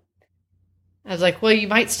 So I was like, well, you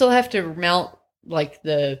might still have to mount like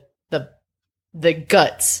the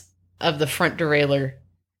guts of the front derailleur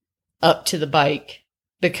up to the bike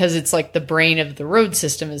because it's like the brain of the road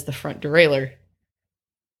system is the front derailleur.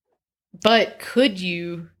 But could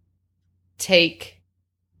you take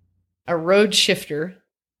a road shifter,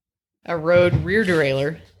 a road rear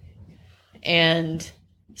derailleur, and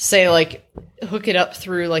say like hook it up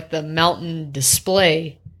through like the mountain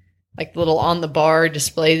display, like the little on the bar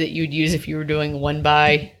display that you'd use if you were doing one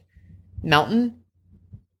by mountain?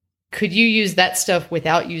 Could you use that stuff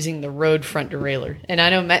without using the road front derailleur? And I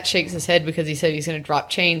know Matt shakes his head because he said he's going to drop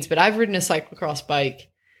chains, but I've ridden a cyclocross bike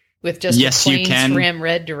with just a plain SRAM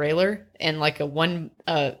red derailleur and like a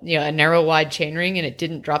a narrow wide chainring, and it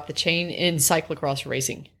didn't drop the chain in cyclocross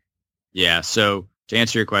racing. Yeah. So to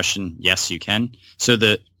answer your question, yes, you can. So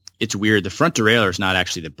it's weird. The front derailleur is not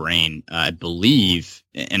actually the brain, I believe,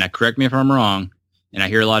 and correct me if I'm wrong, and I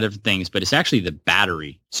hear a lot of different things, but it's actually the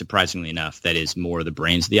battery, surprisingly enough, that is more the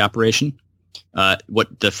brains of the operation.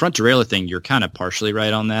 What the front derailleur thing, you're kind of partially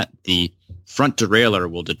right on that. The front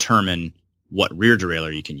derailleur will determine what rear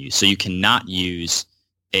derailleur you can use. So you cannot use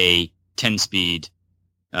a 10-speed,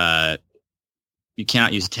 you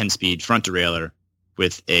cannot use a 10-speed front derailleur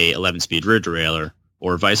with a 11-speed rear derailleur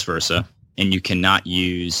or vice versa, and you cannot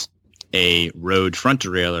use a road front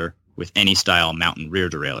derailleur with any style mountain rear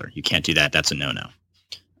derailleur. You can't do that. That's a no-no.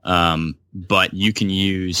 But you can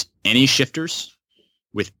use any shifters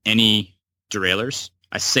with any derailleurs.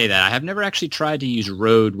 I say that. I have never actually tried to use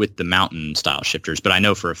road with the mountain style shifters, but I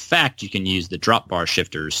know for a fact you can use the drop bar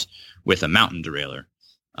shifters with a mountain derailleur.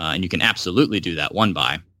 And you can absolutely do that one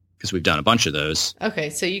by, because we've done a bunch of those. Okay,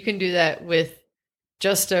 so you can do that with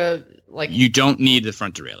just a, like... You don't need the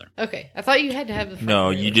front derailleur. Okay, I thought you had to have the front No,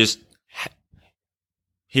 derailleur. you just...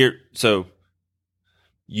 Here, so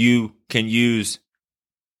you can use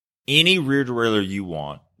any rear derailleur you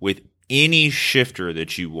want with any shifter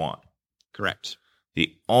that you want. Correct.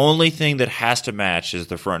 The only thing that has to match is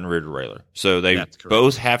the front and rear derailleur. So they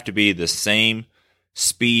both have to be the same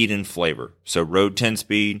speed and flavor. So road 10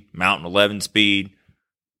 speed, mountain 11 speed,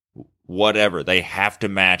 whatever. They have to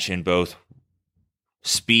match in both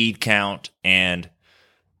speed count and,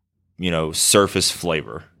 surface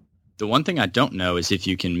flavor. The one thing I don't know is if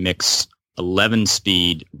you can mix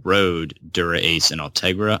 11-speed road Dura Ace and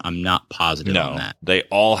Ultegra. I'm not positive on that. They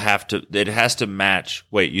all have to. It has to match.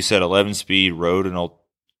 Wait, you said 11-speed road and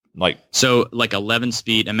So like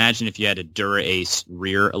 11-speed. Imagine if you had a Dura Ace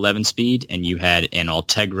rear 11-speed and you had an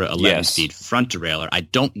Ultegra 11-speed front derailleur. I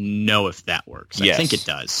don't know if that works. Yes. I think it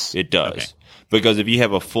does. It does. Okay. Because if you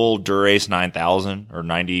have a full Dura Ace 9000 or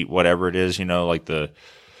 90, whatever it is, like the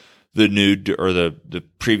new or the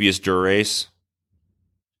previous Dura Ace,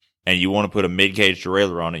 and you want to put a mid-cage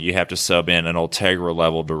derailleur on it, you have to sub in an Ultegra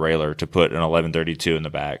level derailleur to put an 1132 in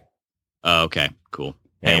the back. Oh, okay, cool.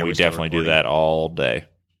 And we definitely do that all day.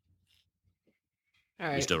 All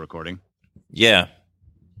right. You still recording? Yeah.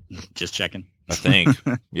 Just checking. I think.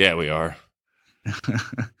 Yeah, we are.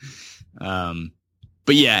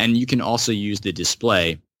 But yeah, and you can also use the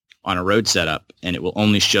display on a road setup, and it will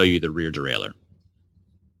only show you the rear derailleur.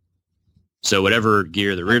 So whatever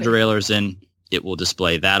gear the rear derailleur is in, it will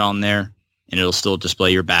display that on there, and it'll still display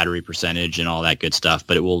your battery percentage and all that good stuff,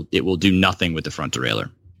 but it will do nothing with the front derailleur.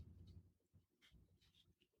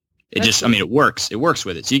 It works. It works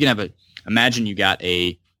with it. So you can imagine you got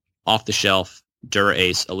a off-the-shelf Dura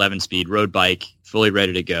Ace 11-speed road bike, fully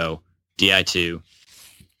ready to go, Di2,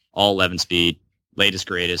 all 11-speed, latest,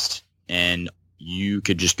 greatest, and you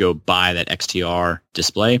could just go buy that XTR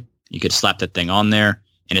display. You could slap that thing on there,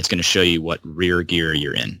 and it's going to show you what rear gear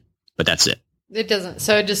you're in. But that's it. It doesn't.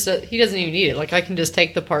 So it just he doesn't even need it. Like I can just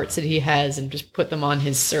take the parts that he has and just put them on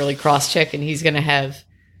his Surly Crosscheck, and he's going to have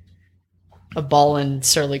a ballin'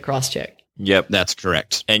 Surly Crosscheck. Yep, that's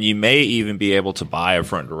correct. And you may even be able to buy a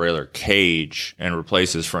front derailleur cage and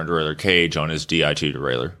replace his front derailleur cage on his Di2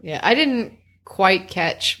 derailleur. Yeah, I didn't quite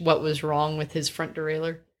catch what was wrong with his front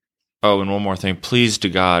derailleur. Oh, and one more thing. Please, to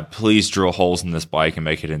God, please drill holes in this bike and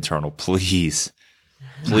make it internal. Please.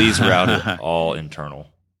 Please route it all internal.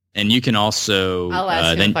 And you can also... I'll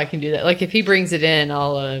ask him if I can do that. Like, if he brings it in,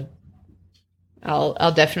 I'll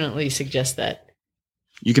definitely suggest that.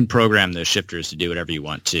 You can program those shifters to do whatever you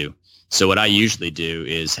want to. So what I usually do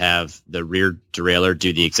is have the rear derailleur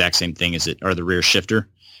do the exact same thing or the rear shifter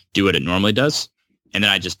do what it normally does, and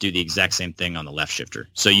then I just do the exact same thing on the left shifter.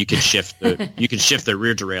 So you can shift the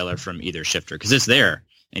rear derailleur from either shifter because it's there,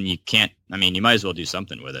 and you can't. I mean, you might as well do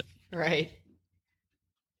something with it. Right.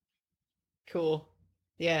 Cool.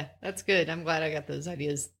 Yeah, that's good. I'm glad I got those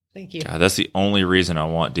ideas. Thank you. God, that's the only reason I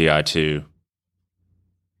want Di2.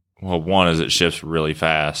 Well, one is it shifts really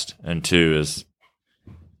fast, and two is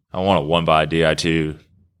I want a 1x Di2.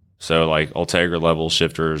 So like Ultegra level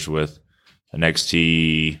shifters with an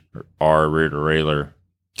XT R rear derailleur.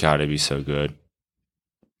 God, it'd be so good.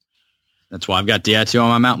 That's why I've got Di2 on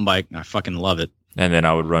my mountain bike. I fucking love it. And then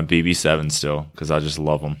I would run BB7 still because I just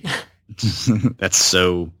love them. That's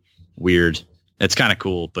so weird. It's kind of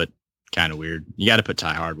cool, but kind of weird. You got to put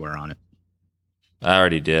tie hardware on it. I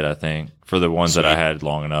already did, I think, for the ones that I had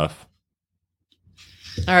long enough.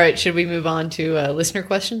 All right, should we move on to listener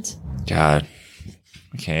questions? God,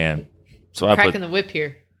 I can. So Cracking the whip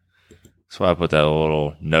here. That's why I put that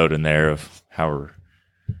little note in there of how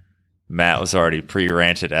Matt was already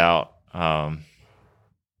pre-ranted out. I'm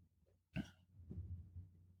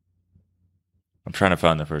trying to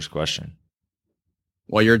find the first question.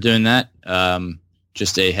 While you're doing that,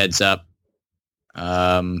 just a heads up.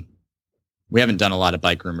 We haven't done a lot of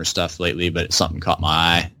bike rumor stuff lately, but something caught my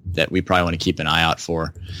eye that we probably want to keep an eye out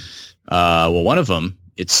for. Well, one of them,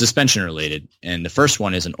 it's suspension related, and the first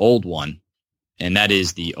one is an old one, and that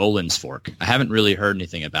is the Öhlins fork. I haven't really heard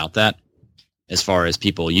anything about that as far as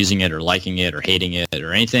people using it or liking it or hating it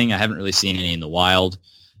or anything. I haven't really seen any in the wild,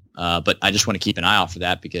 but I just want to keep an eye out for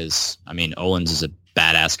that because, I mean, Öhlins is a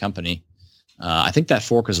badass company. I think that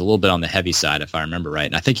fork was a little bit on the heavy side, if I remember right.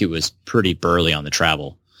 And I think it was pretty burly on the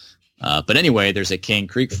travel. But anyway, there's a Cane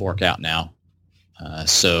Creek fork out now.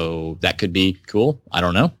 So that could be cool. I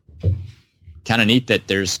don't know. Kind of neat that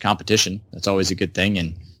there's competition. That's always a good thing.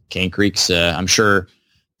 And Cane Creek's, I'm sure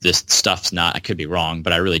this stuff's not, I could be wrong,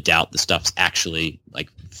 but I really doubt the stuff's actually like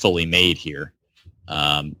fully made here.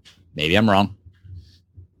 Maybe I'm wrong.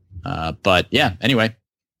 But yeah, anyway,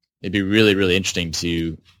 it'd be really, really interesting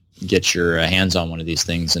to get your hands on one of these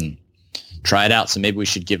things and try it out. So maybe we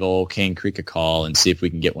should give old Cane Creek a call and see if we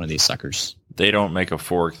can get one of these suckers. They don't make a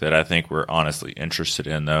fork that I think we're honestly interested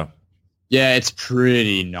in, though. Yeah, it's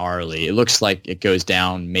pretty gnarly. It looks like it goes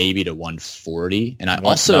down maybe to 140. And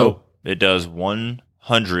it does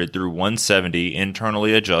 100 through 170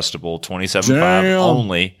 internally adjustable, 27.5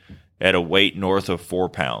 only at a weight north of 4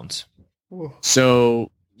 pounds.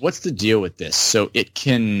 So what's the deal with this? So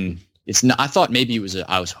it's not, I thought maybe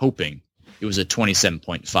I was hoping it was a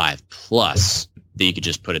 27.5 plus that you could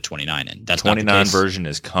just put a 29 in. That's 29 not the case. version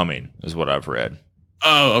is coming, is what I've read.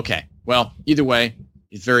 Oh, okay. Well, either way,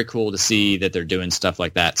 it's very cool to see that they're doing stuff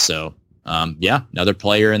like that. So, yeah, another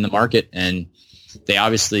player in the market, and they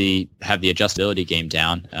obviously have the adjustability game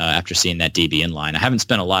down after seeing that DB inline. I haven't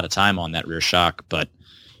spent a lot of time on that rear shock, but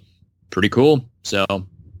pretty cool. So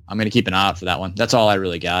I'm going to keep an eye out for that one. That's all I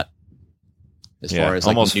really got as far as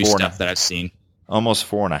like new stuff that I've seen.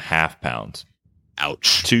 Almost 4.5 pounds.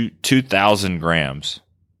 Ouch. 2,000 grams.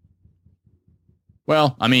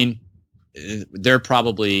 Well, I mean, they're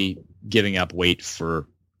probably giving up weight for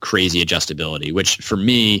crazy adjustability, which for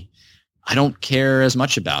me, I don't care as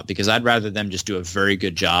much about because I'd rather them just do a very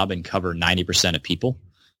good job and cover 90% of people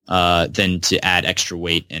than to add extra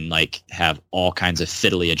weight and like have all kinds of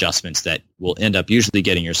fiddly adjustments that will end up usually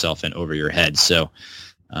getting yourself in over your head. So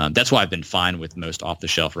that's why I've been fine with most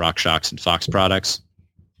off-the-shelf RockShox and Fox products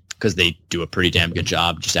because they do a pretty damn good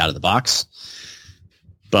job just out of the box.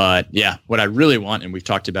 But yeah, what I really want, and we've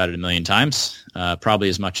talked about it a million times, probably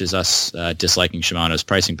as much as us disliking Shimano's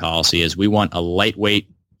pricing policy, is we want a lightweight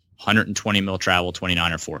 120 mil travel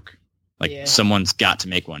 29er fork. Like someone's got to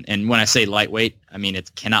make one. And when I say lightweight, I mean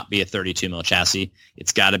it cannot be a 32 mil chassis.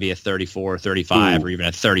 It's got to be a 34, 35, or even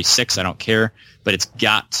a 36. I don't care. But it's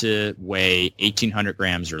got to weigh 1,800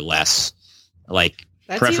 grams or less. Like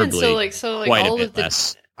that's preferably even so quite all a bit of the,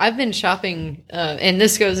 less. I've been shopping, and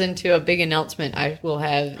this goes into a big announcement I will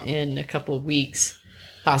have in a couple of weeks,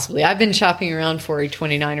 possibly. I've been shopping around for a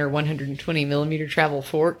 29 or 120 millimeter travel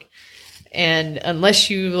fork. And unless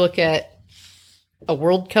you look at a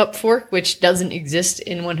World Cup fork, which doesn't exist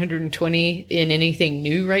in 120 in anything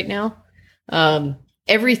new right now,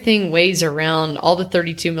 everything weighs around, all the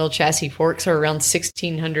 32 mil chassis forks are around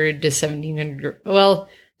 1,600 to 1,700. Well,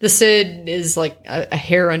 the SID is like a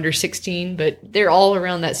hair under 16, but they're all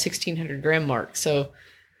around that 1,600 gram mark. So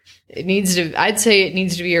I'd say it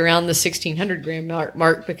needs to be around the 1,600 gram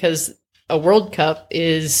mark because a World Cup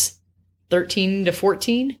is 13 to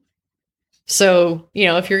 14. So,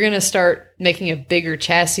 if you're going to start making a bigger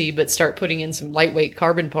chassis, but start putting in some lightweight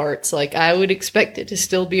carbon parts, like I would expect it to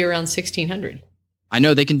still be around 1,600. I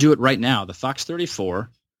know they can do it right now. The Fox 34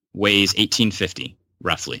 weighs 1,850,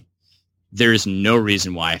 roughly. There is no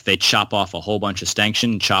reason why if they chop off a whole bunch of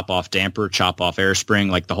stanchion, chop off damper, chop off air spring,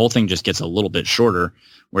 like the whole thing just gets a little bit shorter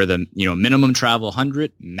where the, minimum travel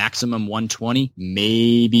 100, maximum 120,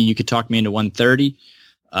 maybe you could talk me into 130.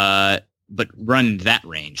 But run that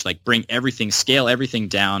range, like scale everything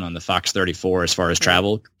down on the Fox 34 as far as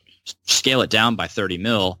travel, scale it down by 30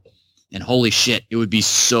 mil, and holy shit, it would be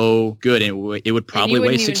so good. And it would probably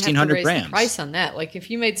weigh 1,600 grams. The price on that, like if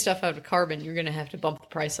you made stuff out of carbon, you're going to have to bump the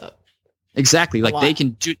price up. Exactly. Like they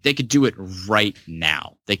could do it right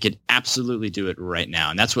now. They could absolutely do it right now.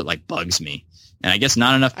 And that's what like bugs me. And I guess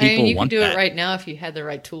not enough people you want could do that. it right now if you had the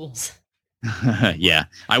right tools. Yeah.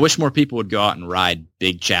 I wish more people would go out and ride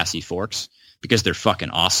big chassis forks because they're fucking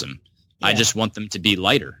awesome. Yeah. I just want them to be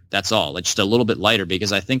lighter. That's all. Like just a little bit lighter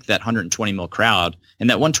because I think that 120 mil crowd and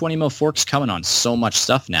that 120 mil fork's coming on so much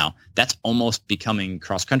stuff now. That's almost becoming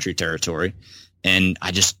cross-country territory. And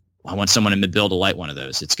I want someone to build a light one of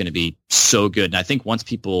those. It's going to be so good. And I think once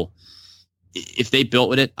people, if they built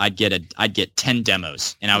with it, I'd get 10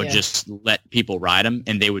 demos and I would just let people ride them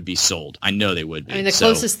and they would be sold. I know they would be. I mean, the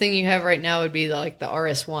closest thing you have right now would be like the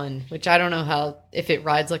RS1, which I don't know if it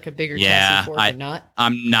rides like a bigger chassis fork or not.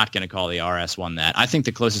 I'm not going to call the RS1 that. I think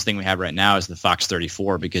the closest thing we have right now is the Fox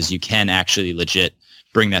 34 because you can actually legit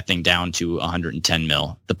bring that thing down to 110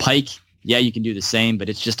 mil. The Pike yeah, you can do the same, but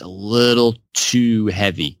it's just a little too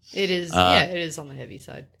heavy. It is. It is on the heavy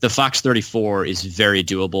side. The Fox 34 is very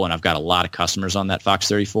doable, and I've got a lot of customers on that Fox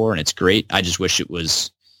 34, and it's great. I just wish it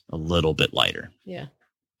was a little bit lighter. Yeah,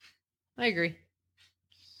 I agree.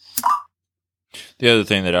 The other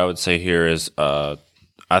thing that I would say here is I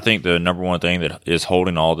think the number one thing that is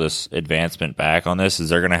holding all this advancement back on this is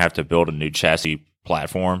they're going to have to build a new chassis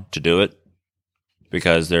platform to do it,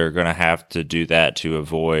 because they're going to have to do that to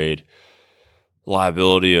avoid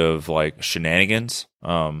liability of like shenanigans.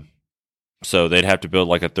 So they'd have to build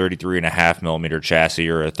like a 33.5 millimeter chassis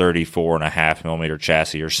or a 34.5 millimeter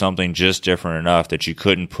chassis or something just different enough that you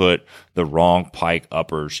couldn't put the wrong pike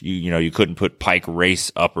uppers. You couldn't put pike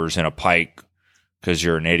race uppers in a pike because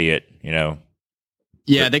you're an idiot,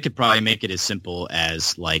 Yeah, they could probably make it as simple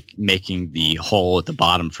as like making the hole at the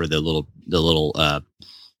bottom for the little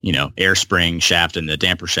air spring shaft and the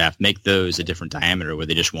damper shaft, make those a different diameter where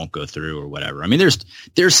they just won't go through or whatever. I mean,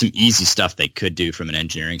 there's some easy stuff they could do from an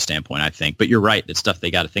engineering standpoint, I think. But you're right, it's stuff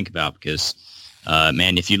they got to think about because,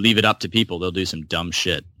 man, if you leave it up to people, they'll do some dumb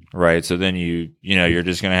shit. Right. So then you're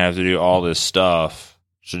just going to have to do all this stuff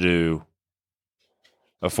to do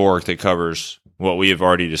a fork that covers what we have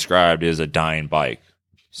already described as a dying bike.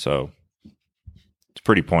 So it's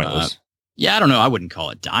pretty pointless. Yeah, I don't know. I wouldn't call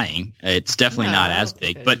it dying. It's definitely not as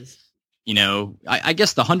big. But, I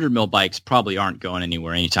guess the 100 mil bikes probably aren't going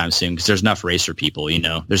anywhere anytime soon because there's enough racer people,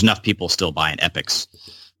 There's enough people still buying Epics.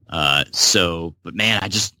 But man,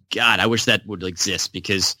 I wish that would exist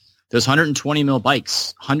because those 120 mil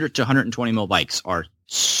bikes, 100 to 120 mil bikes are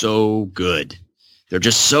so good. They're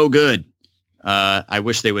just so good. I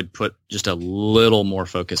wish they would put just a little more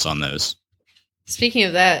focus on those. Speaking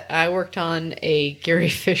of that, I worked on a Gary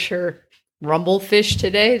Fisher Rumble Fish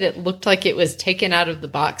today that looked like it was taken out of the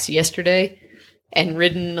box yesterday and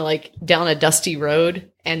ridden like down a dusty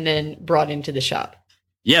road and then brought into the shop.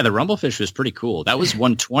 Yeah, the Rumble Fish was pretty cool. That was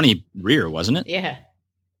 120 rear, wasn't it? Yeah.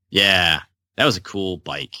 Yeah, that was a cool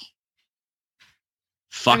bike.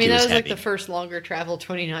 Fuck, that was heavy. like the first longer travel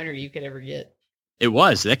 29er you could ever get. It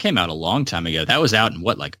was. That came out a long time ago. That was out in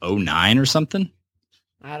what, like 09 or something?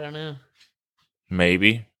 I don't know.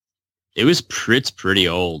 Maybe. It's pretty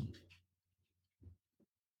old.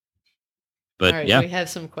 But all right, yeah. Do we have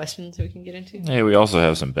some questions we can get into? Hey, we also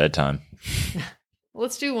have some bedtime.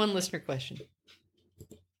 Let's do one listener question.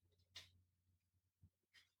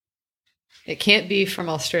 It can't be from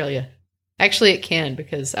Australia. Actually, it can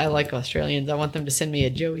because I like Australians. I want them to send me a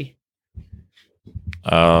Joey.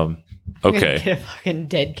 Okay. I'm gonna get a fucking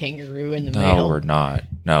dead kangaroo in the mail. No, we're not.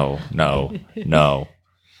 No.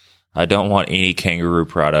 I don't want any kangaroo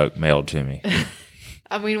product mailed to me.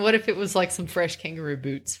 I mean, what if it was like some fresh kangaroo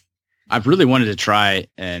boots? I've really wanted to try,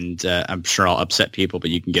 and I'm sure I'll upset people, but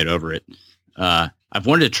you can get over it. I've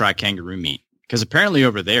wanted to try kangaroo meat because apparently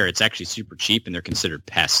over there it's actually super cheap and they're considered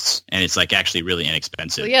pests, and it's like actually really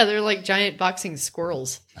inexpensive. Well, yeah, they're like giant boxing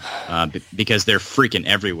squirrels. Because they're freaking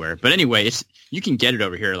everywhere. But anyway, you can get it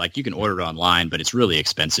over here. Like you can order it online, but it's really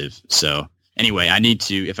expensive. So anyway, I need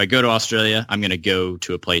to. If I go to Australia, I'm going to go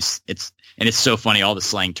to a place. It's so funny. All the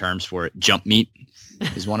slang terms for it. Jump meat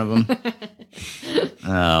is one of them.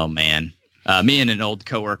 Oh man. Me and an old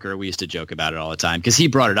coworker, we used to joke about it all the time because he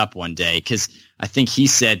brought it up one day because I think he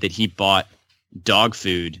said that he bought dog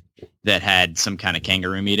food that had some kind of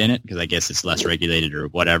kangaroo meat in it because I guess it's less regulated or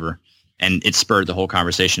whatever. And it spurred the whole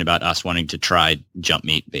conversation about us wanting to try jump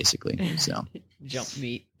meat, basically. So Jump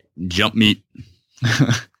meat.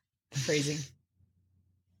 Phrasing.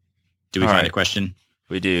 Do we All find right. a question?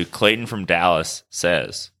 We do. Clayton from Dallas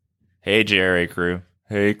says, "Hey, JRA crew.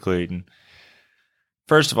 Hey, Clayton.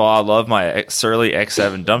 First of all, I love my Surly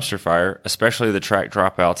X7 dumpster fire, especially the track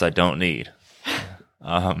dropouts I don't need."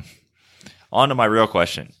 On to my real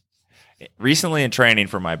question. Recently in training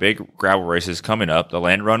for my big gravel races coming up, the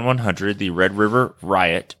Land Run 100, the Red River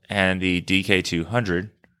Riot, and the DK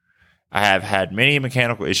 200, I have had many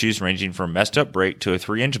mechanical issues ranging from messed up brake to a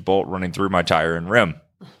 3-inch bolt running through my tire and rim.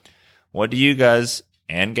 What do you guys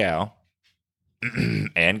and gal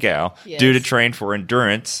Yes. do to train for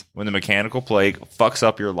endurance when the mechanical plague fucks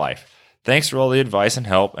up your life? Thanks for all the advice and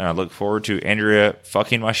help, and I look forward to Andrea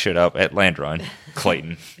fucking my shit up at Land Run.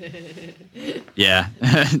 Clayton. Yeah.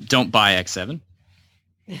 Don't buy X7.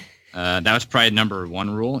 That was probably number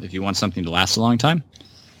one rule if you want something to last a long time.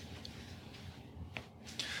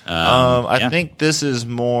 I think this is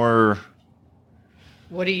more...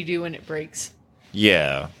 What do you do when it breaks?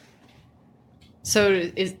 Yeah.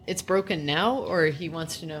 So it's broken now, or he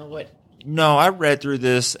wants to know what? No, I read through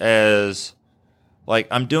this as... like,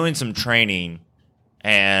 I'm doing some training,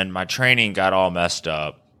 and my training got all messed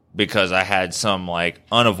up, because I had some like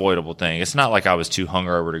unavoidable thing. It's not like I was too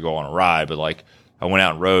hungover to go on a ride, but like I went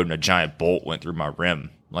out and rode and a giant bolt went through my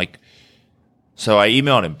rim. Like, so I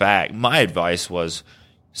emailed him back. My advice was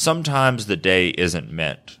sometimes the day isn't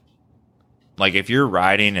meant. Like if you're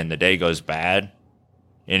riding and the day goes bad,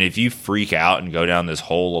 and if you freak out and go down this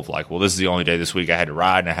hole of like, well, this is the only day this week I had to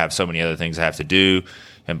ride and I have so many other things I have to do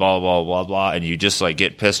and blah, blah, blah, blah, and you just like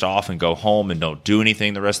get pissed off and go home and don't do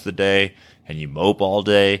anything the rest of the day and you mope all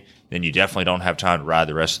day, then you definitely don't have time to ride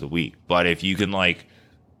the rest of the week. But if you can like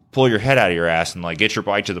pull your head out of your ass and like get your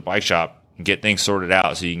bike to the bike shop and get things sorted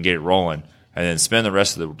out so you can get it rolling, and then spend the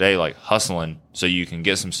rest of the day like hustling so you can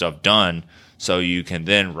get some stuff done so you can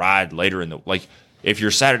then ride later in the, like if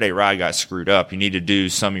your Saturday ride got screwed up, you need to do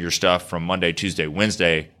some of your stuff from Monday, Tuesday,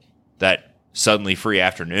 Wednesday, that suddenly free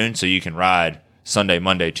afternoon so you can ride Sunday,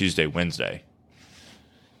 Monday, Tuesday, Wednesday.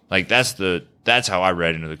 Like that's how I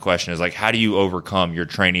read into the question, is like, how do you overcome your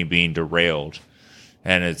training being derailed?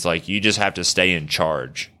 And it's like, you just have to stay in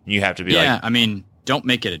charge. You have to be I mean, don't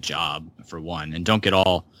make it a job for one, and don't get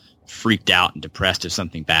all freaked out and depressed if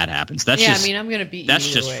something bad happens. That's just, I mean, I'm going to beat you that's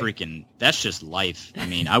either just way. that's just life. I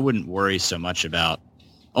mean, I wouldn't worry so much about,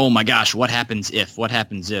 oh my gosh, what happens if.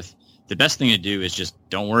 The best thing to do is just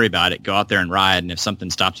don't worry about it. Go out there and ride. And if something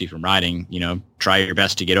stops you from riding, try your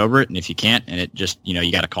best to get over it. And if you can't, and it just,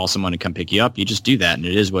 you got to call someone to come pick you up, you just do that. And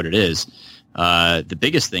it is what it is. The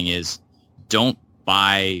biggest thing is don't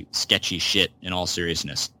buy sketchy shit, in all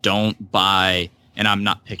seriousness. Don't buy, and I'm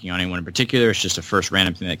not picking on anyone in particular, it's just a first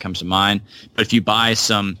random thing that comes to mind. But if you buy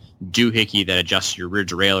some doohickey that adjusts your rear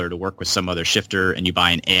derailleur to work with some other shifter, and you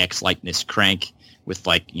buy an AX likeness crank with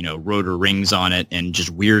rotor rings on it and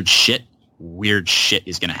just weird shit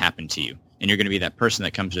is going to happen to you. And you're going to be that person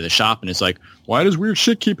that comes to the shop and is like, why does weird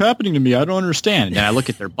shit keep happening to me? I don't understand. And then I look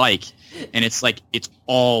at their bike and it's like, it's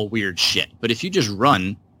all weird shit. But if you just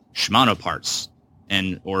run Shimano parts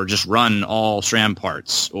or just run all SRAM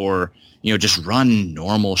parts, or just run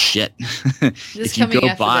normal shit. This coming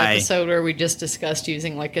after the episode where we just discussed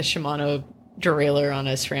using like a Shimano derailleur on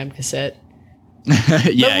a SRAM cassette.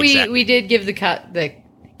 Yeah, but exactly. we did give the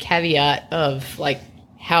caveat of like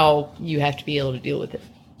how you have to be able to deal with it.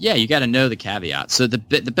 Yeah, you got to know the caveat. So the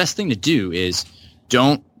best thing to do is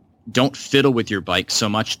don't fiddle with your bike so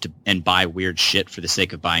much and buy weird shit for the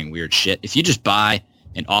sake of buying weird shit. If you just buy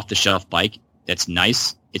an off-the-shelf bike that's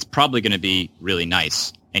nice, it's probably going to be really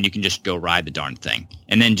nice, and you can just go ride the darn thing.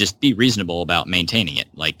 And then just be reasonable about maintaining it.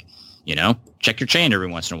 Like, check your chain every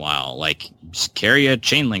once in a while. Like, just carry a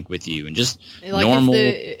chain link with you and just like normal.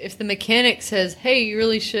 If the mechanic says, hey, you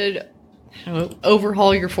really should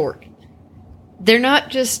overhaul your fork, they're not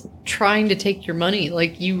just trying to take your money.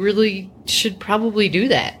 Like, you really should probably do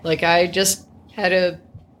that. Like, I just had an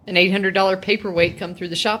 $800 paperweight come through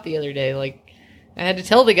the shop the other day. Like, I had to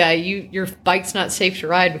tell the guy, your bike's not safe to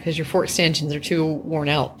ride because your fork stanchions are too worn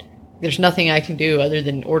out. There's nothing I can do other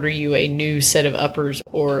than order you a new set of uppers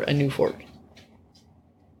or a new fork.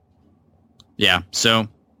 Yeah, so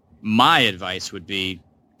my advice would be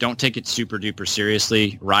don't take it super duper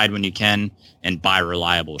seriously. Ride when you can and buy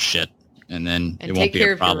reliable shit. And then it won't be a problem. And take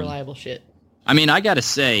care of your reliable shit. I mean, I got to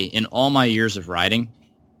say, in all my years of riding,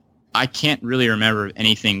 I can't really remember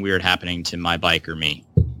anything weird happening to my bike or me.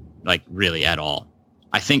 Like, really, at all.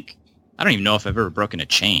 I don't even know if I've ever broken a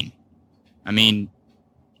chain. I mean,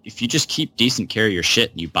 if you just keep decent care of your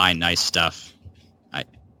shit and you buy nice stuff,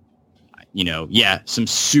 some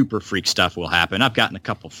super freak stuff will happen. I've gotten a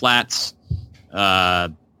couple flats,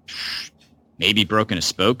 maybe broken a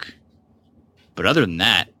spoke. But other than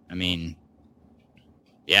that, I mean,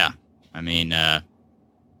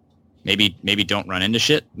 maybe don't run into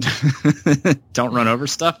shit. Don't run over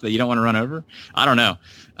stuff that you don't want to run over. I don't know.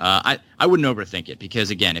 I wouldn't overthink it, because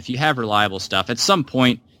again, if you have reliable stuff, at some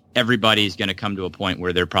point everybody's going to come to a point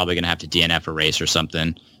where they're probably going to have to DNF a race or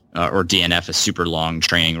something, or DNF a super long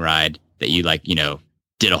training ride that you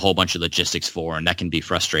did a whole bunch of logistics for, and that can be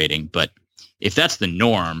frustrating. But if that's the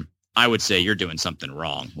norm, I would say you're doing something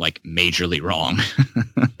wrong, like majorly wrong.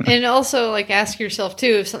 And also, like, ask yourself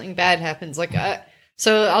too, if something bad happens,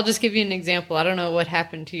 so I'll just give you an example. I don't know what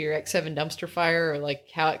happened to your X7 dumpster fire, or like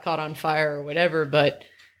how it caught on fire or whatever, but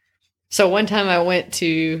so one time I went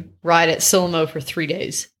to ride at Silamo for 3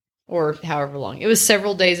 days or however long. It was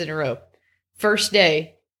several days in a row. First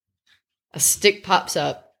day, a stick pops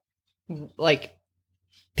up, like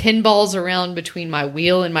pinballs around between my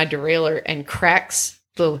wheel and my derailleur and cracks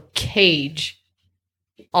the cage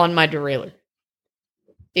on my derailleur.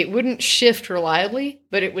 It wouldn't shift reliably,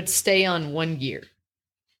 but it would stay on one gear.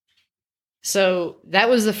 So that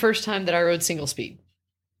was the first time that I rode single speed.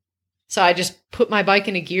 So I just put my bike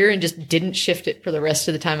in a gear and just didn't shift it for the rest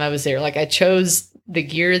of the time I was there. Like I chose the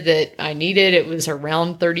gear that I needed. It was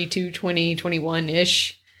around 32, 20,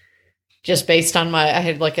 21-ish. Just based on I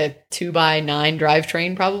had like a 2x9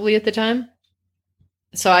 drivetrain probably at the time.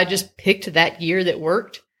 So I just picked that gear that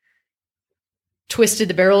worked, twisted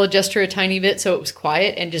the barrel adjuster a tiny bit so it was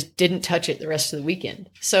quiet, and just didn't touch it the rest of the weekend.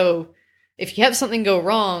 So if you have something go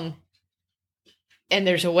wrong and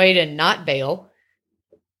there's a way to not bail,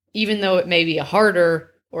 even though it may be a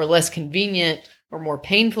harder or less convenient or more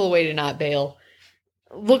painful way to not bail,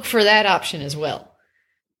 look for that option as well.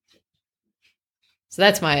 So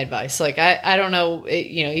that's my advice. Like, I don't know,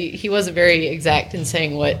 he wasn't very exact in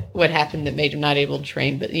saying what happened that made him not able to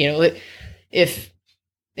train. But, if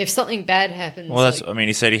something bad happens. Well,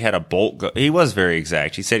 he said he had a bolt. He was very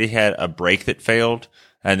exact. He said he had a brake that failed.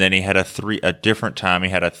 And then he had a different time, he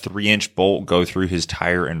had a 3-inch bolt go through his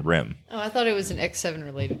tire and rim. Oh, I thought it was an X7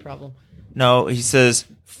 related problem. No, he says,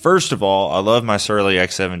 first of all, I love my Surly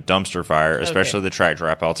X7 dumpster fire, especially the track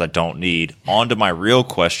dropouts I don't need. On to my real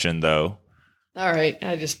question, though. All right.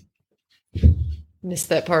 I just missed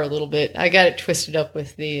that part a little bit. I got it twisted up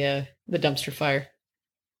with the dumpster fire.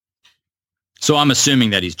 So I'm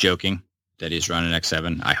assuming that he's joking, that he's running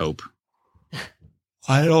X7, I hope.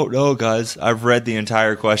 I don't know, guys. I've read the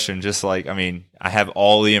entire question. I have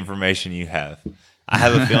all the information you have. I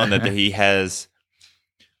have a feeling that he has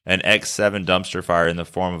an X7 dumpster fire in the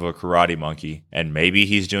form of a Karate Monkey, and maybe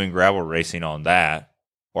he's doing gravel racing on that,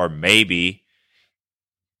 or maybe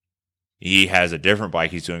he has a different bike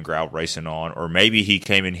he's doing gravel racing on, or maybe he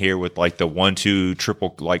came in here with like the 1-2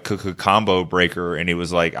 triple like combo breaker, and he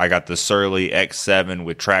was like, I got the Surly X7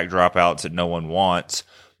 with track dropouts that no one wants.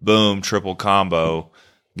 Boom, triple combo,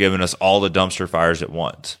 giving us all the dumpster fires at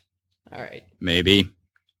once. All right. Maybe.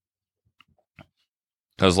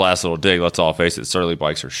 Because last little dig, let's all face it, Surly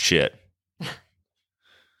bikes are shit.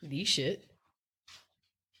 The shit.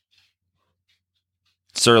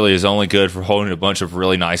 Surly is only good for holding a bunch of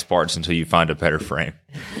really nice parts until you find a better frame.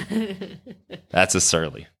 That's a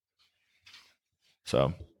Surly.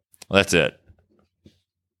 So, that's it.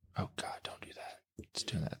 Oh, God, don't do that. It's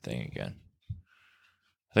doing that thing again.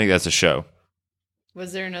 I think that's a show.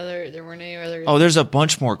 Was there there weren't any other? Oh, there's a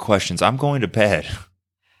bunch more questions. I'm going to bed.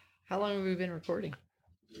 How long have we been recording?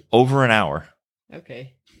 Over an hour.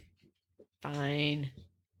 Okay. Fine.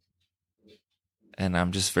 And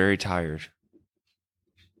I'm just very tired.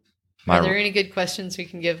 Are there any good questions we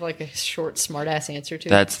can give like a short, smart-ass answer to?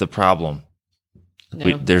 That's the problem.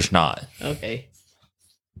 No. There's not. Okay.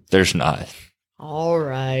 There's not. All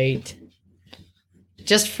right.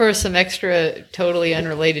 Just for some extra totally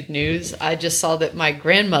unrelated news, I just saw that my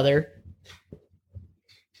grandmother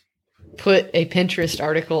put a Pinterest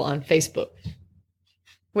article on Facebook.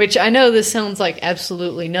 Which I know this sounds like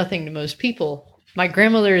absolutely nothing to most people. My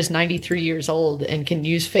grandmother is 93 years old and can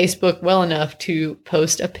use Facebook well enough to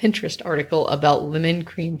post a Pinterest article about lemon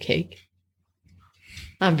cream cake.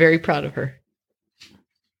 I'm very proud of her.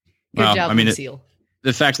 Good job, Lucille.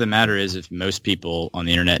 The fact of the matter is, if most people on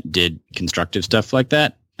the internet did constructive stuff like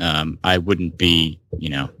that, I wouldn't be,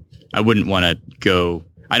 I wouldn't want to go.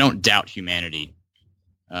 I don't doubt humanity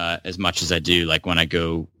as much as I do, like when I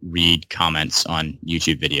go read comments on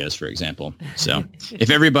YouTube videos, for example. So if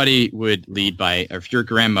everybody would lead by, or if your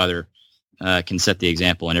grandmother can set the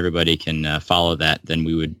example and everybody can follow that, then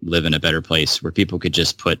we would live in a better place where people could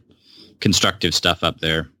just put constructive stuff up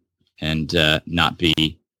there and not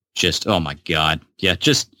be just, oh my God. Yeah,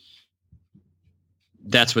 just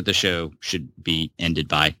that's what the show should be ended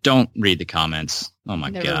by. Don't read the comments. Oh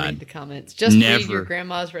my God. Never read the comments. Just read your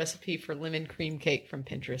grandma's recipe for lemon cream cake from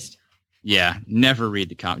Pinterest. Yeah, never read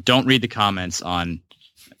the comments. Don't read the comments on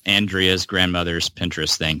Andrea's grandmother's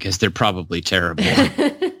Pinterest thing because they're probably terrible.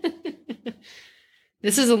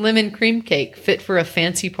 This is a lemon cream cake fit for a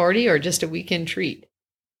fancy party or just a weekend treat.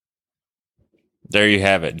 There you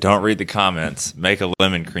have it. Don't read the comments. Make a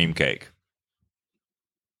lemon cream cake.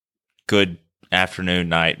 Good afternoon,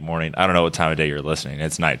 night, morning. I don't know what time of day you're listening.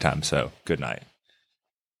 It's nighttime, so good night.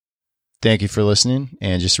 Thank you for listening.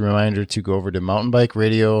 And just a reminder to go over to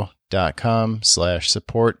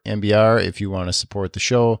mountainbikeradio.com/support MBR if you want to support the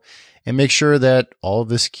show and make sure that all of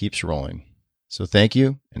this keeps rolling. So thank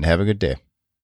you and have a good day.